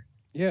landing?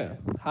 Yeah,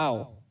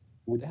 how?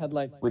 They had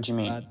what do you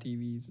mean? bad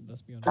TVs,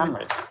 let's be honest.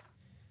 Cameras.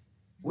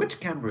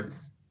 Which cameras?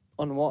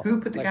 On what? Who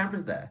put the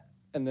cameras there?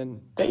 And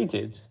then They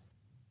did.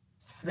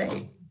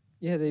 They?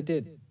 Yeah, they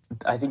did.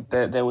 I think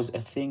there was a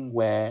thing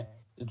where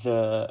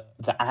the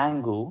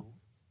angle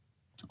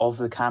of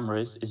the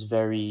cameras is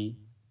very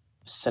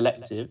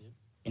selective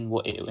in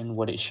what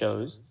it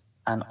shows,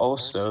 and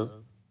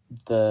also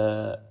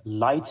the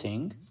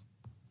lighting.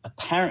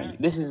 Apparently,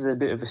 this is a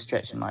bit of a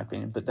stretch in my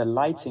opinion, but the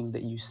lighting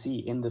that you see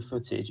in the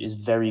footage is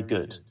very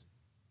good.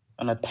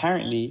 And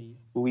apparently,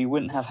 we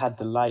wouldn't have had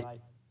the light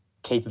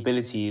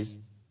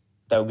capabilities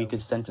that we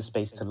could send to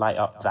space to light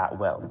up that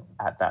well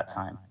at that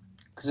time.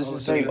 Because this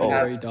is very old.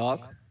 Very dark.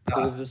 But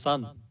there was the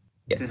sun.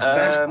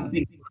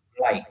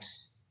 Light.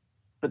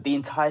 But the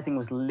entire thing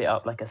was lit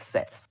up like a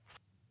set.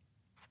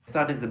 The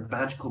sun is a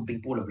magical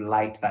big ball of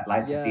light that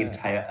lights up the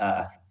entire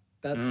Earth.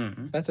 That's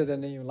better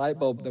than any light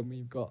bulb that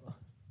we've got.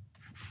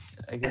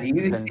 I guess do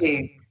you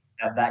think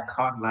that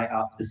can't light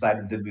up the side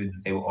of the moon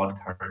that they were on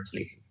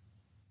currently?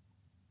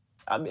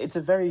 It's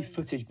a very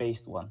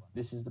footage-based one.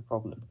 This is the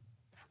problem.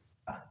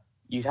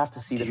 You'd have to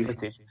see the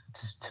footage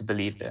to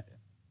believe it.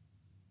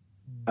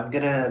 I'm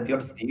gonna be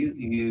honest with you.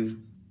 You've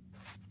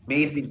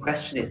made me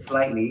question it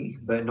slightly,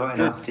 but not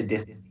enough to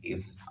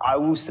disbelieve. I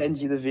will send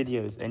you the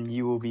videos, and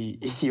you'll be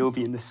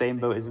in the same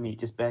boat as me,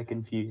 just bare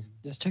confused.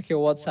 Just check your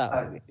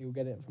WhatsApp. You'll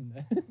get it from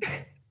there.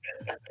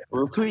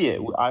 We'll tweet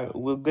it.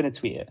 We're gonna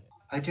tweet it.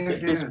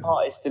 If this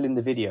part is still in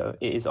the video,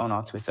 it is on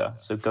our Twitter.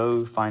 So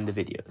go find the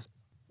videos.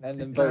 And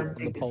then vote on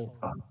the poll.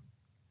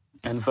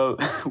 And vote.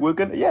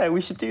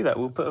 We should do that.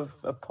 We'll put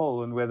a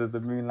poll on whether the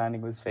moon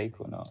landing was fake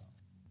or not.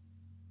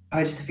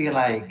 I just feel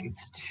like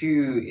it's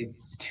too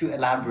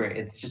elaborate.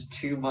 It's just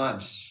too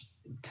much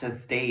to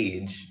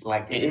stage.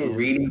 It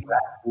really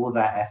all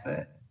that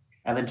effort,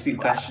 and then to be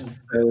questioned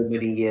so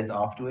many years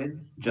afterwards,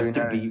 just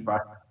to be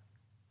right.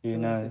 Who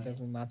knows? It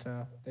doesn't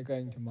matter. They're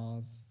going to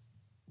Mars.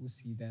 We'll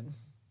see then.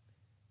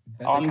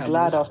 I'm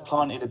glad I've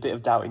planted a bit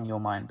of doubt in your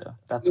mind, though.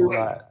 That's all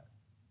right.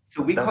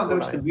 So we can't go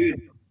to the moon.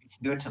 We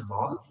can go to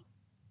Mars.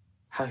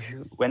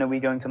 When are we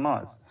going to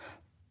Mars?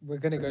 We're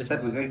going to go.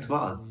 We're going to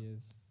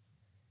Mars.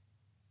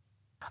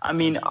 I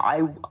mean,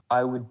 I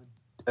would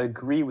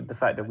agree with the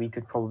fact that we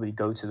could probably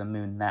go to the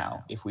moon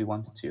now if we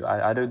wanted to.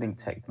 I don't think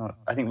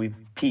I think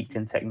we've peaked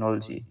in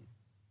technology.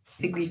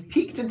 I think we've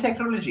peaked in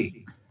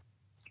technology.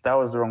 That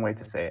was the wrong way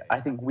to say it. I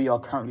think we are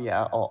currently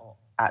at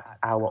at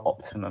our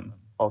optimum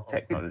of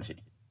technology.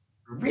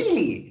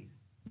 Really?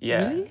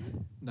 Yeah. Really?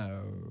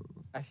 No.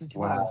 Actually, to be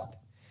Wow. honest,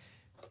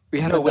 we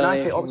haven't when done I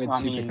say anything with optimum,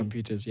 I mean-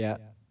 supercomputers yet.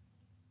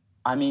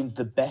 I mean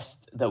the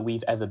best that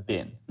we've ever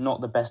been, not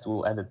the best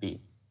we'll ever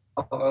be.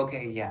 Oh,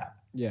 okay, yeah.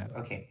 Yeah.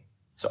 Okay.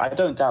 So I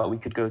don't doubt we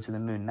could go to the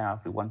moon now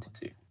if we wanted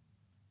to.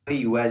 But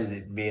you worded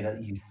it, made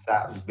it, you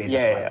that was made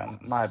Yeah, it. yeah,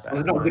 my It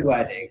was bad. not good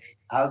wording.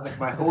 I was like,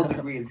 my whole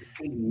degree is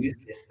completely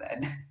useless then.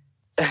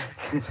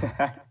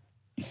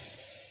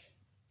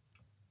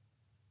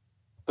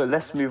 But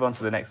let's move on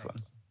to the next one,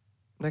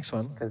 Next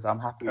one. because I'm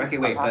happy. Okay,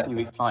 wait, I'm happy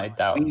we planted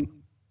doubt.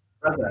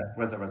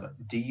 Rosa,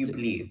 do you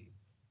believe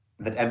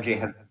that MJ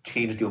has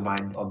changed your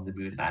mind on the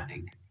moon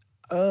landing?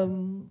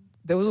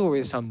 There was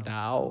always some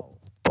doubt,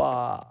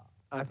 but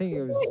I think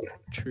it was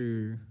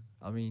true.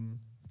 I mean,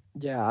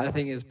 yeah, I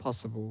think it's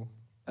possible.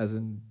 As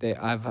in,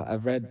 I've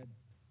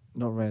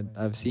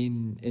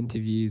seen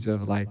interviews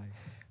of like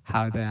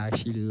how they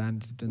actually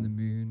landed on the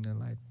moon and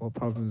like what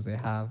problems they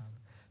have.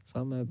 So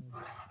I'm a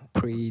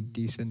pretty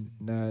decent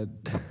nerd.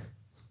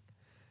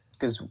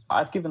 Because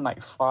I've given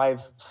like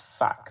 5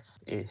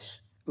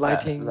 facts-ish.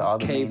 Lighting, that are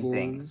the main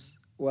things.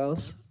 cables, what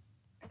else?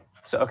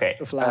 So, okay,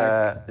 The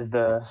flag.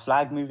 the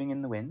flag moving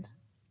in the wind,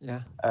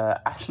 Yeah.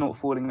 astronaut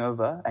falling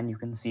over and you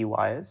can see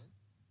wires,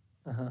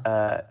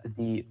 Uh-huh.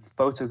 the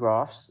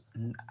photographs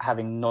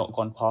having not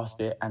gone past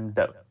it, and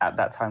that at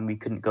that time we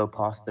couldn't go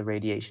past the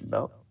radiation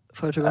belt.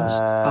 Photographs?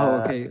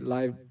 Okay,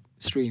 live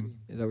stream.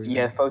 Is that what you're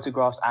Yeah, saying?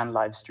 photographs and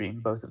live stream,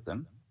 both of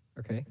them.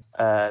 Okay.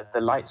 The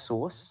light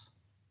source.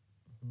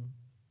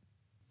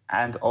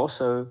 And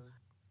also,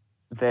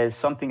 there's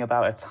something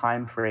about a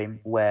time frame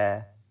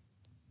where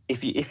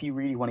if you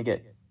really want to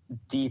get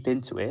deep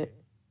into it,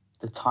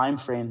 the time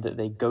frame that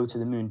they go to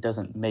the moon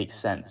doesn't make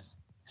sense,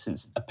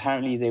 since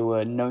apparently they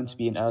were known to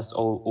be in Earth's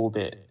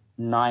orbit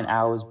 9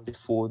 hours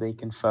before they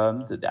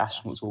confirmed that the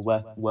astronauts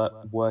were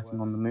working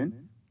on the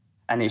moon,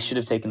 and it should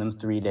have taken them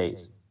 3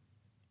 days.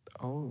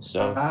 Oh.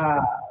 So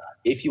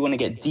if you want to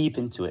get deep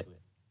into it,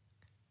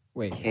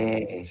 Wait.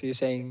 Okay. So you're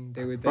saying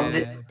they were From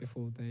there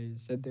before they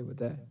said they were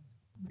there?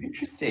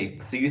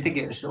 Interesting. So you think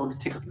it should only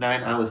take us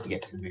 9 hours to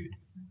get to the moon?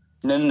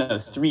 no,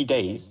 3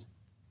 days,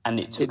 and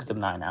it took them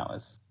 9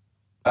 hours.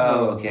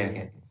 Oh,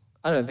 okay.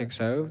 I don't think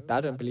so. I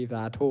don't believe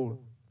that at all.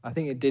 I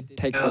think it did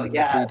take Oh, them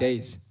yeah. 3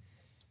 days.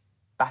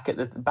 Back in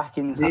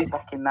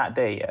that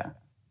day, yeah.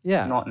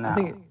 Yeah. Not now. I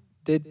think it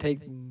did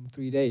take them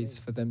 3 days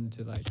for them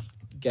to like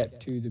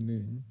get to the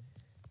moon.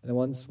 And then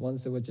once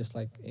they were just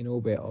like in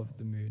orbit of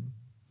the moon,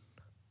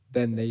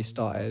 then they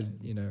started,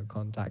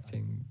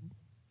 contacting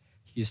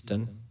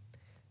Houston.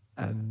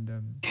 And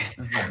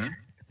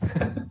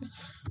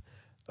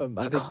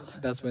I think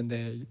that's when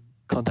they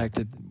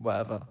contacted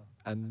whatever.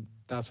 And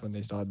that's when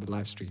they started the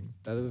live stream.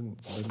 That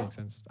doesn't make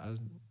sense. That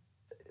doesn't.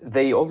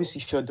 They obviously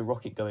showed the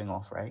rocket going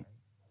off, right?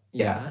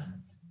 Yeah.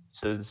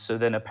 So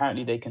then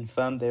apparently they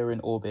confirmed they were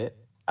in orbit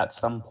at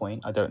some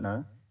point, I don't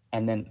know.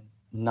 And then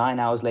 9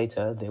 hours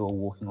later, they were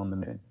walking on the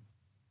moon.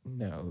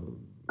 No.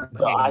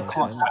 But I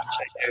can't fact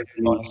check it,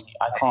 honestly.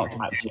 I can't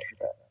fact check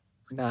that.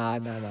 Nah.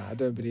 I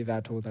don't believe that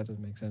at all. That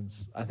doesn't make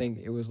sense. I think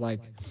it was like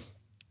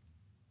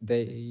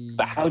they.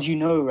 But how do you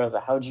know, Reza?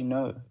 How do you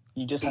know?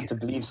 You just have to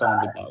believe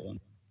someone with that one.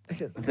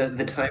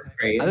 The time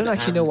frame. I don't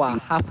actually know and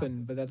what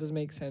happened, but that doesn't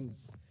make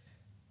sense.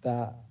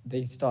 That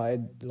they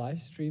started live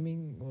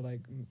streaming, or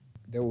like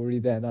they were already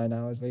there 9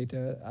 hours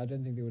later. I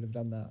don't think they would have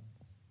done that.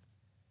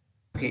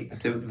 Okay,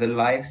 so the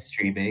live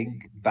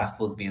streaming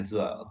baffles me as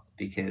well,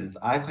 because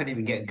I can't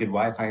even get good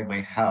Wi-Fi in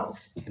my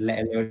house, let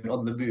alone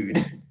on the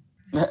moon.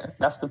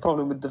 That's the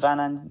problem with the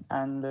van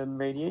and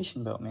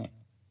radiation belt, mate.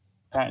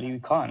 Apparently we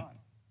can't.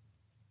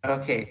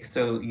 Okay,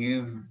 so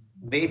you've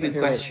made me Okay,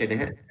 question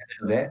it a little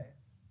bit.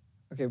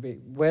 Okay,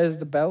 wait. Where's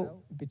the belt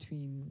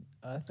between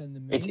Earth and the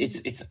moon?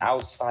 It's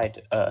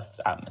outside Earth's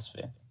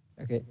atmosphere.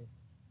 Okay,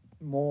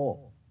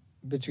 more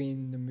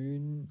between the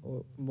moon,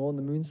 or more on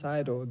the moon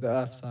side or the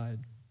Earth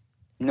side?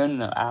 No,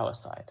 our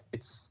side.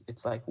 It's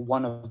like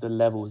one of the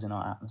levels in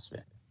our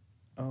atmosphere.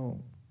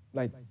 Oh,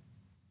 like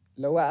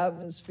lower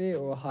atmosphere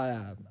or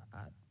higher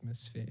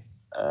atmosphere?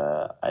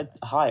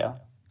 Higher.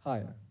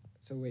 Higher.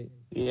 So wait,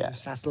 Yeah. do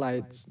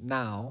satellites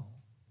now,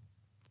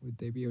 would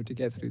they be able to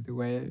get through the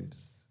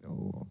waves?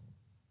 Or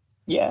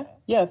Yeah.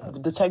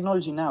 The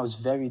technology now is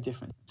very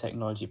different to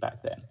technology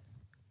back then.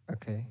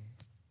 okay.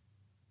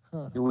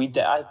 Huh.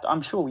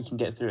 I'm sure we can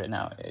get through it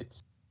now.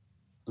 It's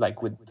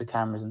like with the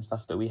cameras and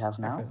stuff that we have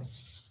now. Okay.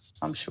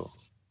 I'm sure.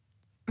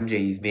 MJ,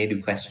 you've made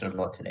me question a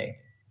lot today.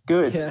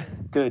 Good. Yeah.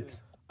 Good.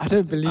 I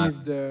don't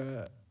believe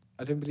the.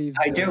 I don't believe.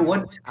 I don't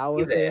want to our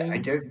either. thing. I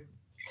don't.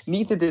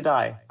 Neither did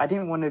I. I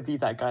didn't want to be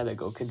that guy that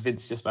got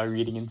convinced just by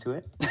reading into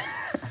it. but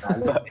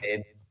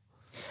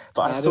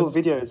I saw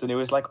videos and it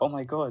was like, oh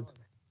my god.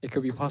 It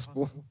could be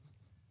possible.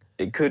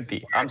 It could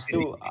be.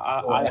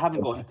 I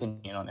haven't got an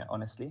opinion on it,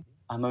 honestly.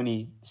 I'm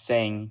only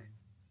saying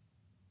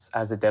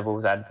as a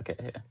devil's advocate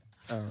here.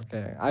 Oh,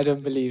 okay. I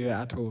don't believe it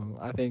at all.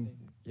 I think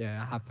it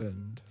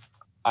happened.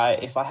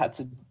 If I had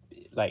to,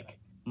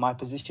 my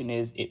position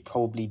is it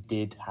probably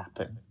did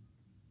happen.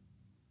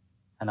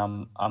 and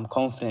I'm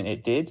confident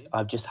it did.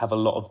 I just have a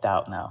lot of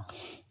doubt now.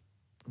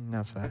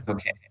 That's fair.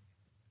 Okay.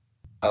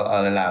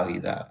 I'll allow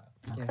you that.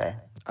 Okay.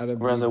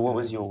 Reza, what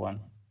was your one?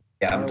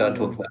 Yeah, I'm done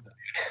talking about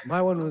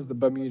My one was the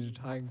Bermuda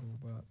Triangle,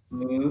 but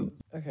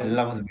I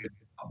love the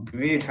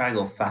Bermuda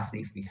Triangle.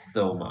 Fascinates me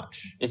so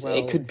much.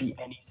 It could be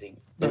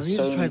anything.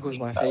 Bermuda Triangle was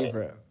my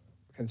favorite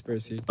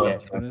conspiracy, to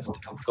be honest.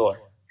 Go on.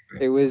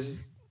 It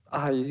was,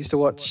 I used to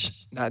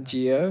watch Nat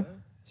Geo,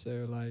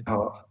 so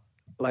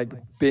like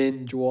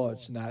binge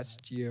watch Nat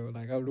Geo.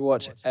 Like I would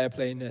watch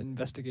Airplane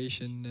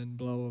Investigation and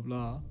blah blah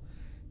blah,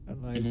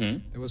 and like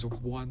there was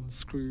one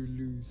screw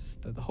loose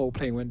that the whole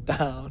plane went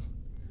down,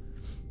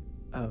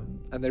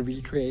 and they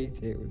recreate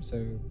it. It was so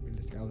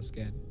realistic. I was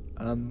scared.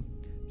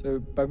 So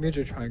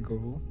Bermuda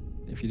Triangle,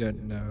 if you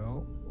don't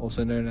know,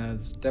 also known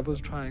as Devil's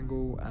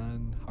Triangle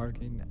and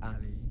Hurricane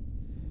Alley,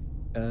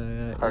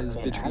 is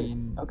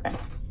between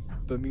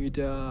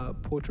Bermuda,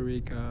 Puerto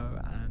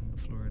Rico, and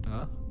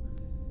Florida.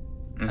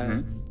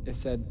 It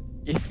said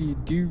if you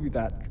do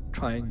that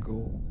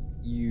triangle,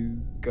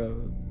 you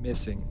go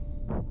missing.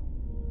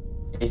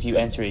 If you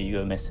enter it, you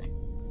go missing.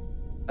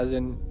 As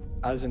in,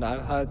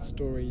 I've heard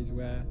stories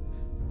where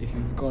if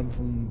you've gone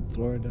from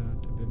Florida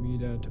to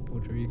Bermuda to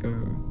Puerto Rico,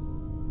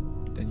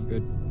 then you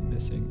go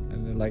missing.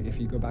 And then, like, if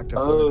you go back to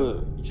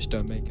Florida, you just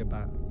don't make it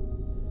back.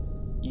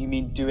 You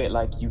mean do it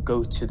like you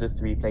go to the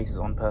 3 places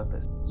on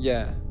purpose?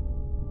 Yeah.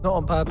 Not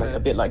on purpose. Like a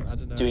bit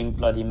like doing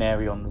Bloody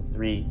Mary on the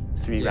three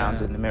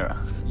rounds in the mirror.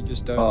 You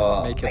just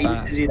don't make it back. I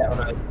used to do that when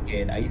I was a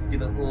kid. I used to do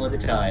that all the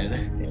time.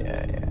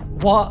 Yeah.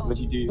 What? What'd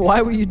you do?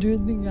 Why were you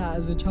doing that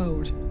as a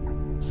child?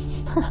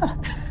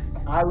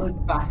 I was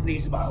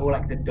fascinated by all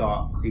like the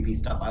dark, creepy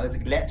stuff. I was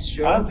like, let's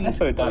show I've me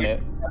never done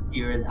it.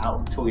 Years out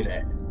of the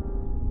toilet.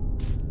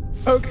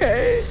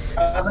 Okay.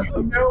 I was like,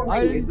 no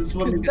way, this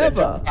woman's gonna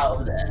jump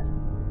out of there.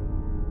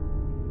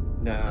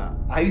 Nah,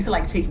 I used to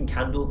like taking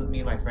candles with me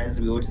and my friends,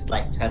 and we would just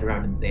like turn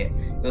around and say it.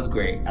 It was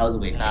great. I was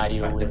weird. Nah,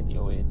 you're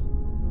weird.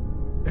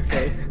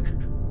 Okay.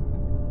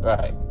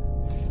 Right.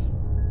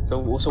 So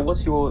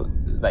what's your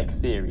like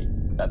theory?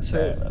 That's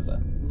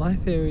my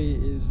theory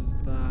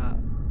is that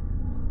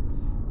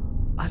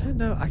I don't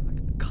know. I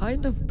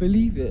kind of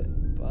believe it,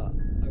 but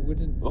I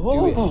wouldn't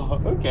do it.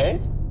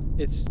 Okay.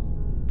 It's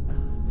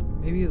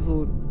maybe it's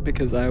all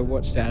because I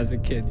watched it as a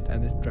kid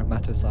and it's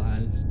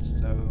dramatized,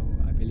 so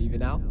I believe it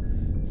now.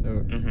 So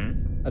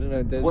I don't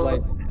know. There's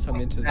like some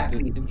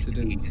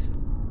incidents,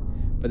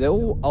 but they're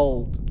all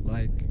old,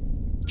 like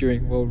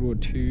during World War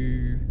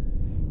II,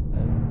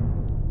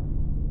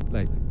 and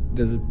like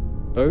there's a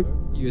boat,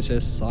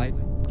 USS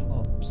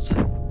Cyclops,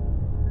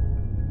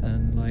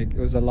 and like it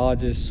was the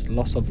largest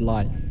loss of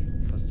life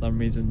for some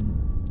reason,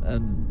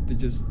 and they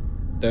just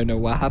don't know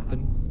what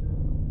happened.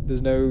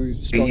 There's no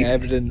strong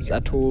evidence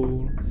at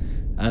all,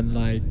 and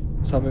like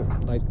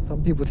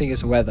some people think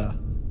it's weather,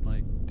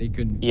 like they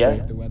couldn't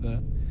predict the weather.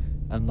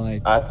 And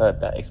like I've heard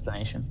that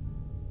explanation.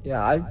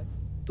 Yeah, I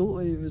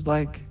thought it was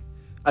like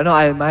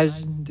I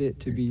imagined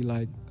it to be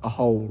like a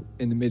hole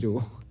in the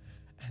middle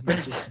and then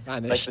just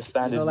vanished. Like the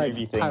standard like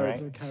movie thing,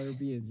 Pirates right? of the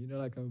Caribbean,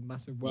 like a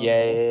massive wormhole.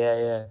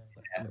 Yeah.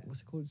 Like,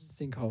 what's it called?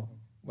 Sinkhole,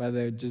 where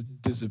they just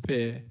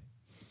disappear.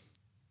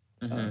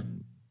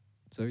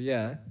 So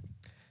yeah,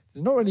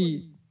 there's not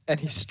really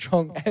any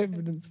strong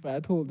evidence for it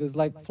at all. There's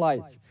like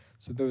flights.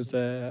 So there was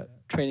a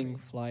training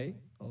flight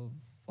of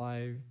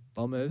 5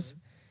 bombers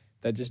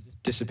that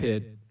just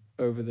disappeared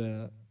over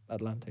the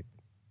Atlantic.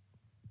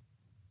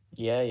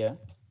 Yeah.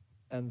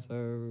 And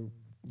so,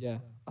 a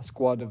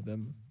squad of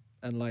them,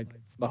 and like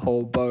the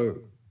whole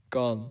boat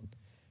gone.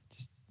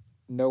 Just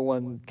no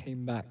one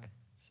came back.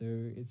 So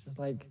it's just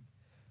like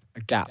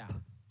a gap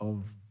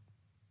of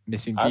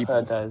missing people. I've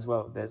heard that as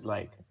well. There's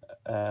like,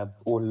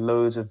 or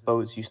loads of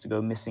boats used to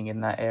go missing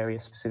in that area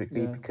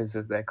specifically because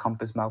of their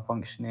compass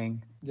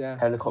malfunctioning. Yeah.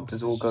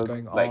 Helicopters all go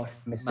like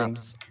off, missing.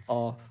 Maps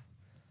off.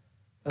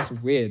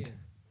 That's weird.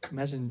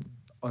 Imagine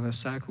on a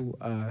circle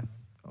Earth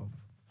of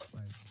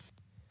like just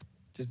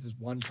this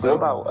one. What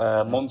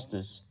about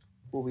monsters?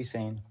 What are we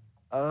saying?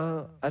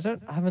 I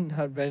haven't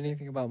heard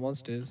anything about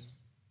monsters.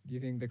 Do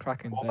you think the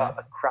Kraken's what there? About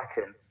the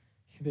Kraken?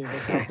 You think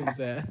the Kraken's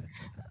there?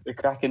 The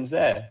Kraken's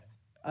there.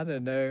 I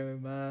don't know,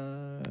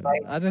 man.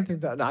 I don't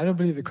think that. No, I don't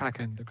believe the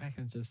Kraken. The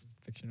Kraken's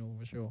just fictional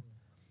for sure.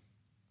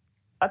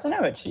 I don't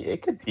know. Actually,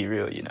 it could be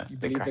real. You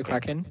believe the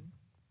Kraken?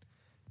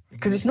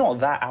 Because it's not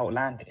that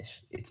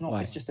outlandish. It's not.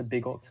 Why? It's just a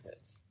big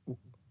octopus.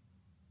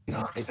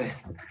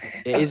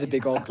 It is a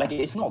big octopus. Like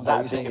it's not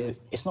that big.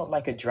 It's not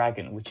like a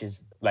dragon, which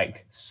is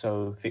like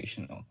so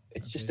fictional.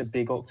 It's just a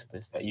big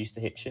octopus that used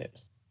to hit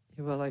ships.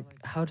 Yeah, but like,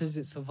 how does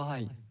it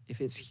survive?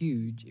 If it's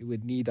huge, it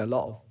would need a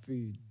lot of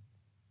food.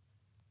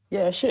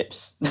 Yeah,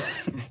 ships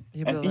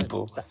and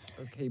people.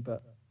 Okay,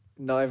 but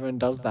not everyone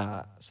does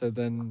that. So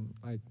then,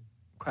 like,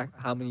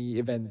 how many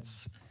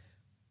events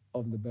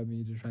of the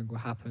Bermuda Triangle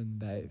happen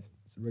that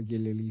it's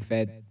regularly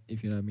fed?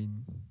 If you know what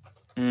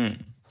I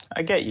mean.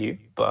 I get you,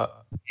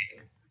 but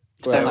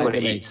what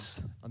it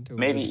eats.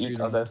 Maybe eat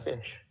other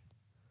fish.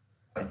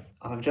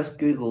 I've just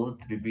googled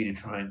the Bermuda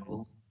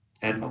Triangle,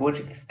 And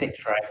according to this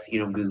picture I've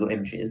seen on Google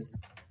Images,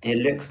 it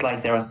looks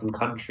like there are some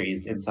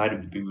countries inside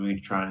of the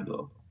Bermuda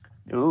Triangle.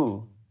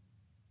 Ooh.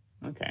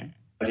 Okay.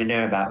 What do you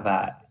know about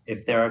that?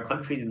 If there are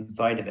countries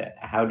inside of it,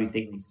 how do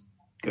things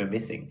go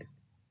missing?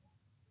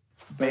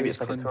 Maybe it's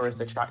like a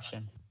tourist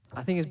attraction.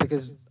 I think it's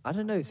because, I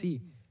don't know,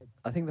 see,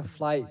 I think the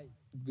flight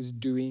was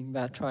doing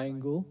that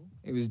triangle.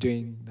 It was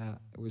doing that.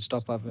 It would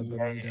stop up in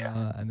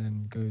Bermuda and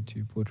then go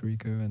to Puerto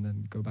Rico and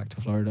then go back to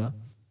Florida.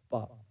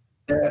 But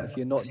if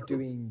you're not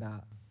doing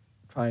that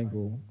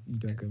triangle, you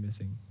don't go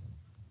missing.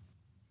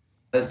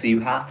 So you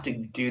have to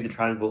do the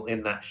triangle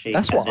in that shape.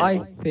 That's what I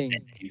think.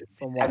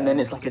 And then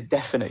it's like a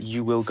definite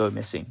you will go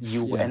missing.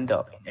 You will end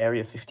up in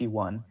Area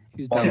 51.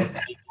 Who's down?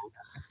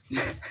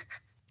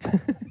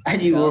 And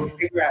you will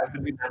figure out if the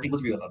moon landing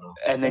was real or not.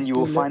 And then you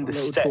will find the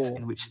set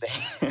in which they...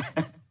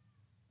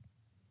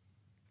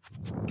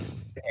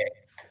 Okay.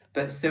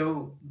 But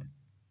so,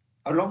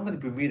 along with the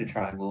Bermuda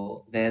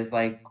Triangle, there's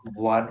like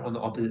one on the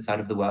opposite side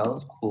of the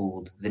world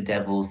called the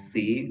Devil's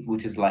Sea,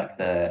 which is like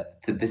the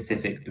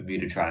Pacific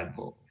Bermuda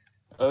Triangle.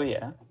 Oh,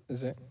 yeah.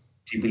 Is it?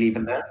 Do you believe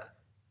in that?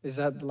 Is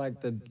that like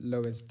the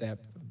lowest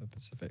depth of the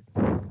Pacific?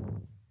 No,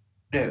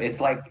 it's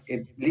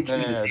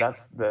literally No, the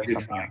that's Bermuda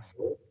something else.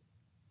 Triangle,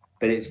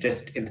 but it's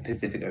just in the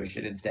Pacific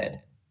Ocean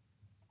instead.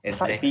 It's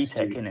like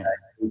BTEC, isn't it?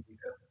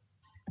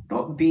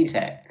 Not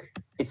BTEC.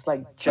 It's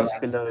like just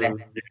below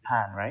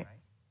Japan, right?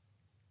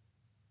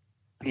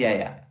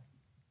 Yeah.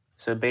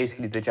 So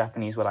basically the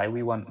Japanese were like,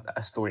 we want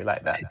a story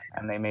like that,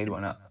 and they made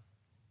one up.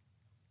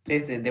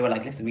 Listen, they were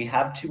like, listen, we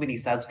have too many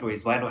sad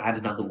stories, why not add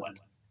another one?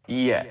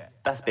 Yeah,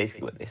 that's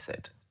basically what they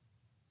said.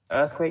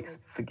 Earthquakes,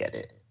 forget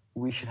it.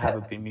 We should have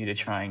a Bermuda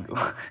Triangle.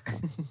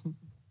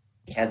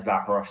 Yes,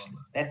 Hiroshima.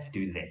 Let's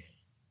do this.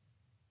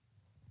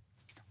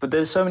 But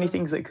there's so many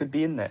things that could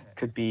be in there.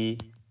 Could be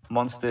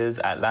monsters,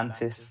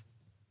 Atlantis.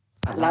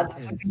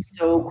 Atlantis would be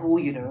so cool,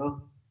 you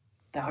know?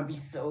 That would be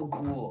so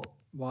cool.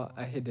 What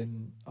a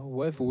hidden... Oh,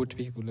 what if water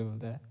people live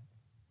there?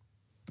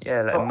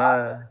 Yeah, like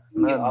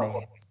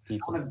mermaid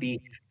people. I want to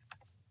be...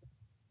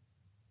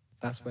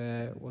 That's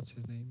where... What's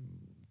his name?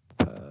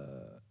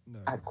 No.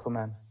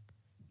 Aquaman.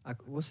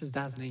 What's his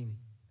dad's name?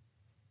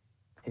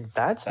 His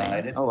dad's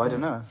name? Oh, I don't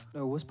know.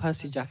 No, what's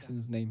Percy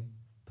Jackson's name?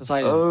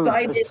 Poseidon. Oh,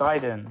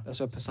 Poseidon. That's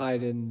where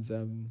Poseidon's...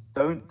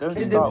 Don't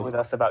start with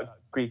us about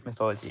Greek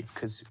mythology,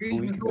 because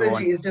we could go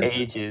on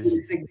ages.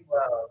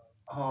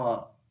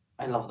 Oh,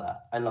 I love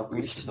that. I love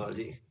Greek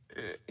mythology.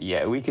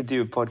 Yeah, we could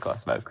do a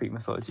podcast about Greek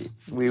mythology.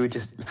 We would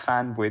just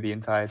fanboy the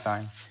entire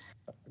time.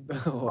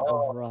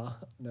 Ra.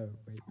 No,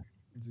 wait.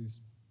 Zeus.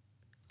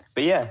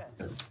 But yeah,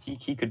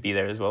 he could be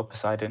there as well,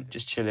 Poseidon,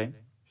 just chilling.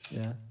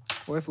 Yeah.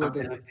 What if we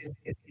did...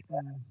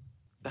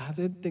 I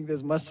don't think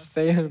there's much to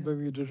say on the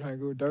Bermuda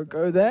Triangle. Don't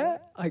go there,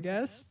 I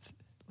guess.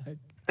 Like,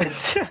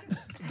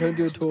 don't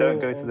do a tour. Don't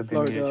go to the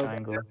Florida, Bermuda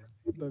Triangle.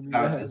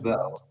 Bermuda as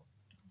well.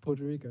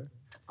 Puerto Rico.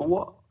 But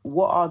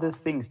what other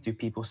things do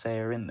people say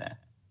are in there?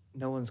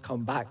 No one's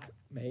come back,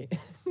 mate.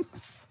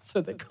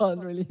 So they can't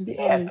really say.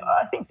 Yeah,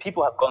 I think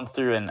people have gone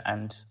through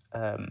and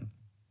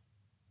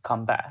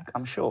come back,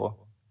 I'm sure.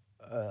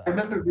 I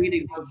remember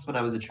reading once when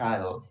I was a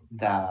child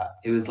that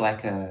it was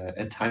like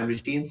a time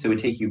machine, so it would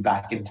take you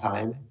back in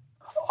time.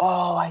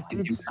 Oh, I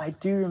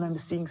do remember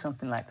seeing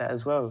something like that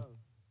as well.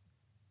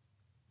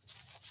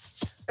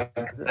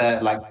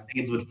 Like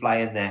planes would fly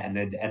in there and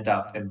they'd end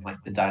up in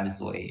like the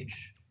dinosaur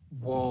age.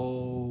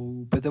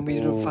 Whoa! But then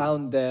we'd have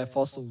found their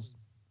fossils.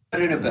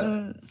 No,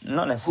 but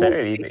not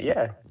necessarily, but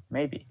yeah,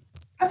 maybe.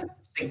 That's a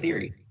big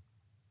theory.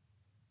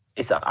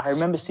 I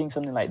remember seeing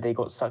something like they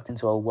got sucked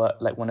into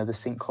one of the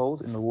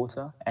sinkholes in the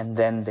water, and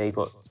then they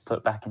got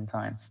put back in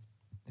time.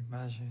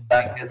 Imagine.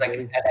 Like there's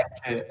like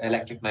an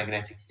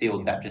electromagnetic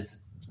field that just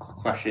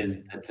crushes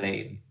the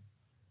plane.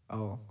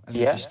 Oh, and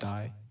they just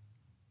die.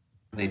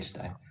 They just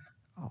die.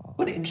 Oh.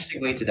 What an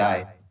interesting way to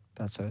die.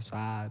 That's so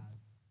sad.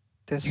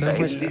 There's so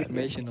much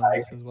information on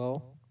this as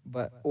well,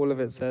 but all of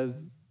it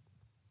says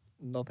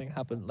nothing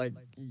happened. Like,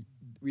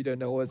 we don't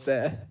know what's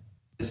there.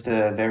 Just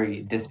a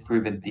very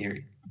disproven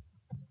theory.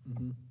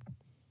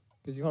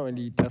 Because you can't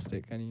really test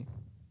it, can you?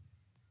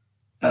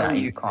 No,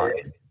 you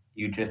can't.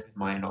 You just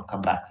might not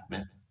come back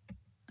from it.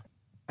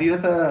 Have you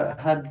ever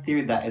heard the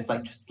theory that it's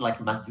like just like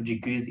a massive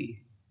jacuzzi?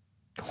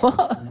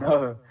 What?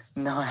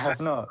 No, I have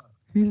not.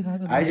 Who's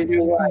had a I don't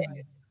know why.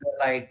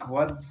 Like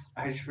once,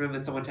 I just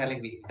remember someone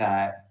telling me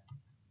that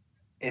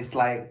it's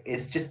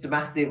just a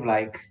massive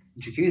like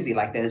jacuzzi.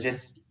 Like there's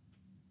just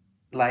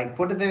like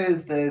what are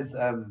those? There's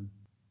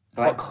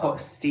like hot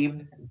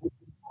steam.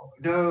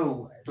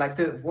 No, like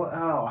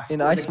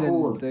in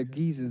Iceland, the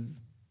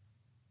geysers,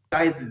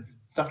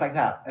 stuff like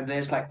that, and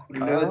there's like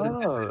loads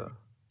of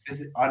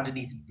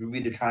underneath the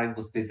Bermuda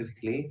Triangle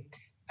specifically,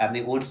 and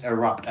they all just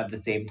erupt at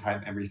the same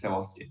time every so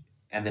often,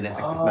 and then it's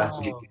like this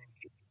massive.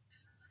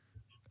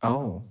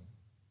 Oh,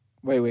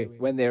 wait!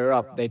 When they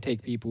erupt, they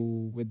take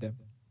people with them.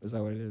 Is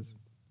that what it is?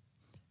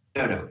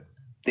 No.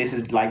 This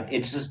is like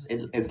it's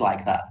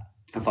like that.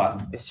 For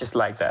fun. It's just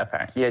like that,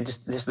 apparently. Yeah,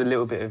 just a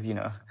little bit of,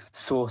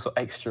 sauce or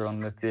extra on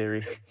the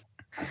theory.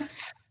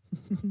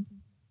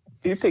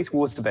 Who picked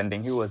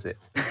waterbending? Who was it?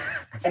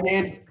 I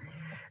did.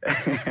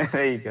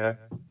 There you go.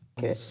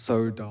 Okay.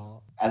 So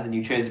dark. As in,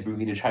 you chose the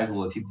Bermuda Triangle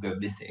where people go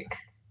missing.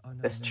 Oh,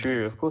 no, That's no.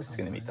 true. Of course, it's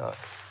going to be dark.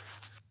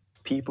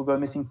 People go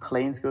missing.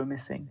 Planes go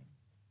missing.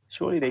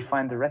 Surely they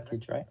find the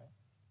wreckage, right?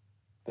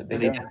 But they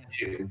don't.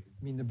 You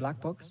mean the black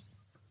box?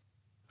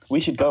 We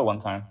should go one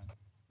time.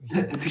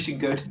 We should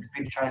go to the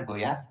Bermuda Triangle,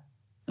 yeah?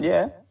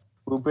 Yeah.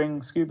 We'll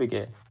bring scuba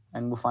gear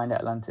and we'll find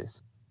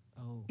Atlantis.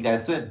 Oh. You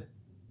guys swim?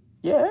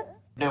 Yeah.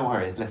 No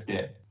worries, let's do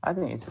it. I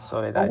think it's a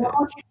solid Oh, idea.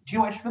 do you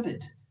watch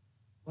Vivid?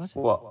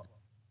 What?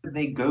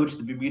 They go to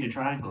the Bermuda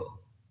Triangle.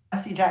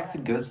 Percy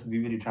Jackson goes to the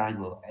Bermuda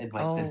Triangle in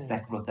like the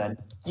second or third.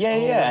 Yeah,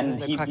 yeah, and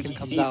the he Kraken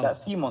comes sees out. that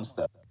sea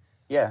monster.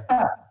 Yeah.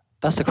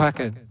 That's the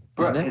Kraken,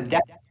 isn't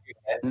it?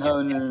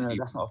 No,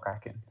 that's not a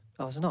Kraken.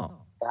 Oh, it's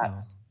not.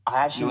 That's,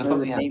 I actually was know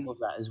the something name of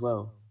that as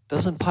well.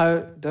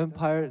 Don't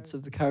Pirates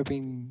of the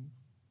Caribbean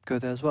go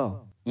there as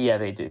well? Yeah,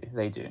 they do.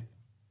 They do.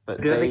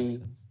 But Yeah, they...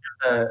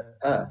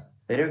 Earth.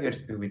 They don't go to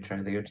the Bermuda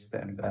Triangle, they go to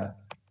the end of Earth.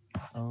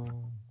 Oh.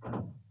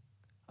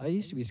 I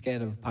used to be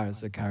scared of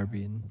Pirates of the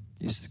Caribbean.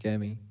 It used to scare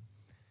me.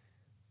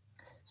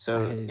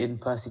 So in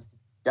Percy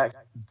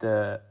Jackson,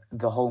 the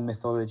whole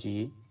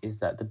mythology is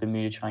that the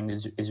Bermuda Triangle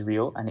is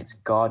real and it's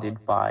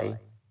guarded by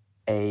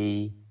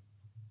a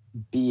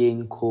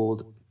being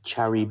called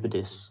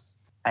Charybdis.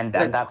 And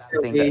that's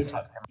the thing that's...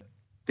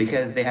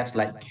 Because they had to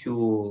like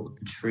kill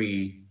the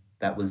tree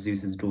that was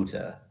Zeus's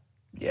daughter.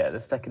 Yeah, the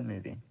second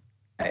movie.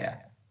 Yeah.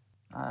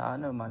 I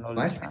know my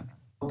knowledge, man.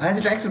 Well,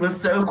 Percy Jackson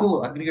was so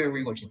cool. I'm gonna go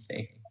rewatch it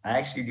today. I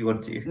actually do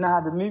want to.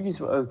 Nah, the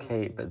movies were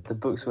okay, but the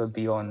books were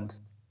beyond.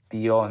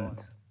 It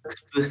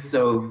was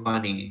so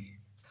funny.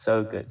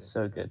 So good,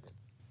 so good.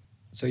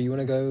 So you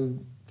want to go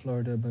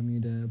Florida,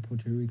 Bermuda,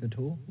 Puerto Rico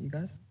tour, you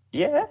guys?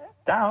 Yeah,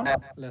 down.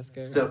 Let's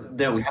go. So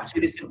no, we have to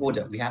do this in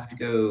order. We have to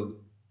go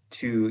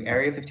to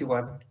Area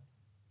 51.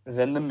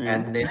 Then the moon.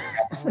 And then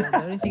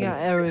The only thing at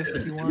Area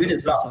 51 Moon is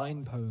is a last.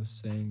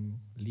 signpost saying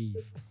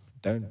leave.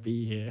 Don't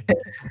be here.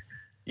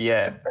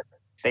 Yeah.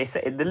 They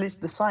say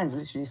the signs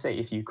literally say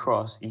if you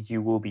cross,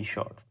 you will be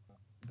shot.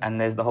 And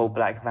there's the whole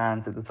black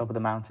vans at the top of the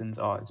mountains.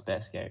 Oh, it's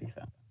bare scary,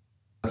 fam.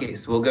 Okay,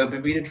 so we'll go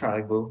Bermuda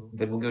Triangle,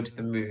 then we'll go to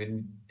the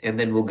moon, and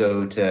then we'll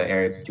go to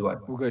Area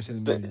 51. We'll go to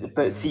the moon.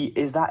 But see,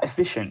 is that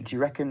efficient? Do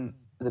you reckon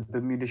the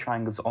Bermuda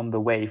Triangle's on the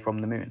way from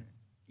the moon?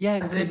 Yeah,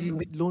 because you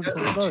launch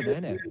from Florida,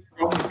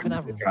 innit?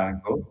 Canaveral.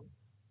 Triangle.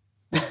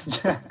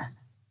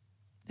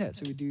 Yeah,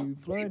 so we do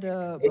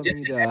Florida,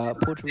 Bermuda,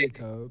 Puerto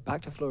Rico,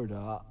 back to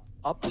Florida,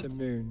 up to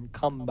moon,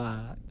 come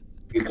back.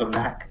 We come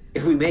back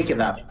if we make it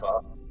that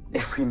far.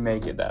 If we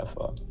make it that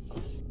far.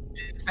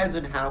 It depends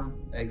on how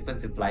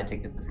expensive flight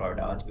tickets to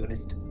Florida are, to be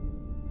honest.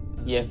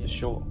 Yeah, for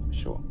sure.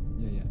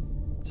 Yeah.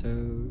 So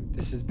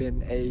this has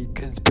been a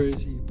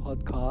conspiracy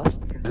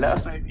podcast. Let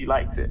us know if you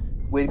liked it.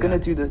 We're gonna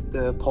do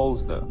the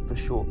polls though, for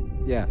sure.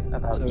 Yeah.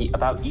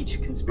 About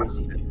each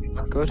conspiracy theory.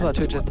 Go to our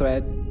Twitter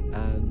thread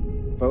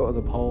and vote on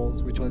the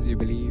polls, which ones you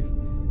believe,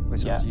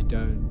 which ones you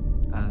don't,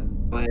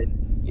 and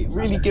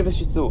really give us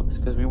your thoughts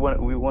because we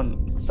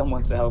want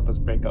someone to help us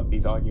break up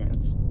these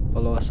arguments.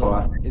 follow us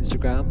on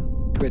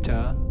Instagram,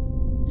 Twitter,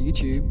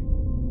 YouTube.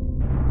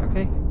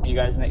 Okay. See you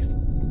guys next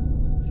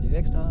time. See you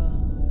next time.